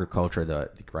 Agriculture,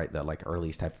 the like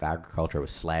earliest type of agriculture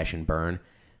was slash and burn.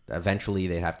 Eventually,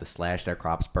 they'd have to slash their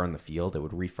crops, burn the field. It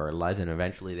would refertilize, and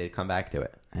eventually they'd come back to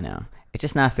it. I know. It's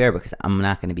just not fair because I'm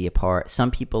not going to be a part.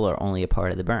 Some people are only a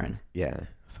part of the burn. Yeah,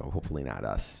 so hopefully not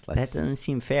us. That doesn't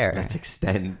seem fair. Let's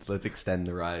extend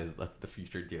the rise. Let the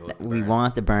future deal with the burn. We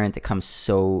want the burn to come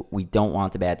we don't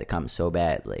want the bad to come so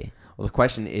badly. Well, the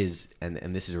question is,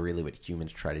 and this is really what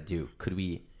humans try to do, could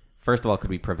we First of all, could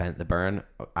we prevent the burn?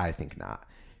 I think not.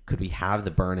 Could we have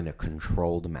the burn in a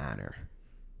controlled manner?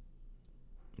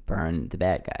 Burn the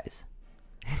bad guys.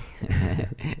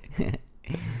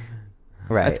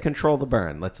 Right. Let's control the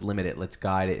burn. Let's limit it. Let's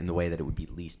guide it in the way that it would be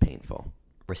least painful.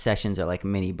 Recessions are like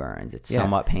mini burns. It's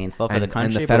somewhat painful for the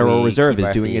country. And the Federal Reserve is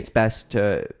doing its best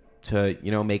to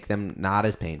make them not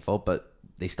as painful, but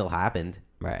they still happened.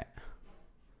 Right.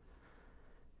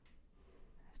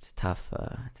 It's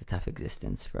a tough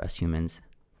existence for us humans.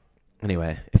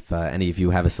 Anyway, if any of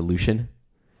you have a solution,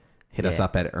 hit us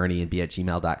up at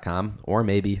ernieandb@gmail.com, or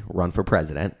maybe run for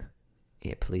president.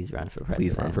 Yeah, please run for president.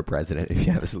 Please run for president if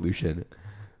you have a solution.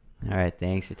 All right,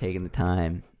 thanks for taking the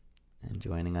time and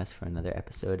joining us for another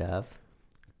episode of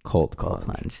Cold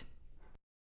Plunge.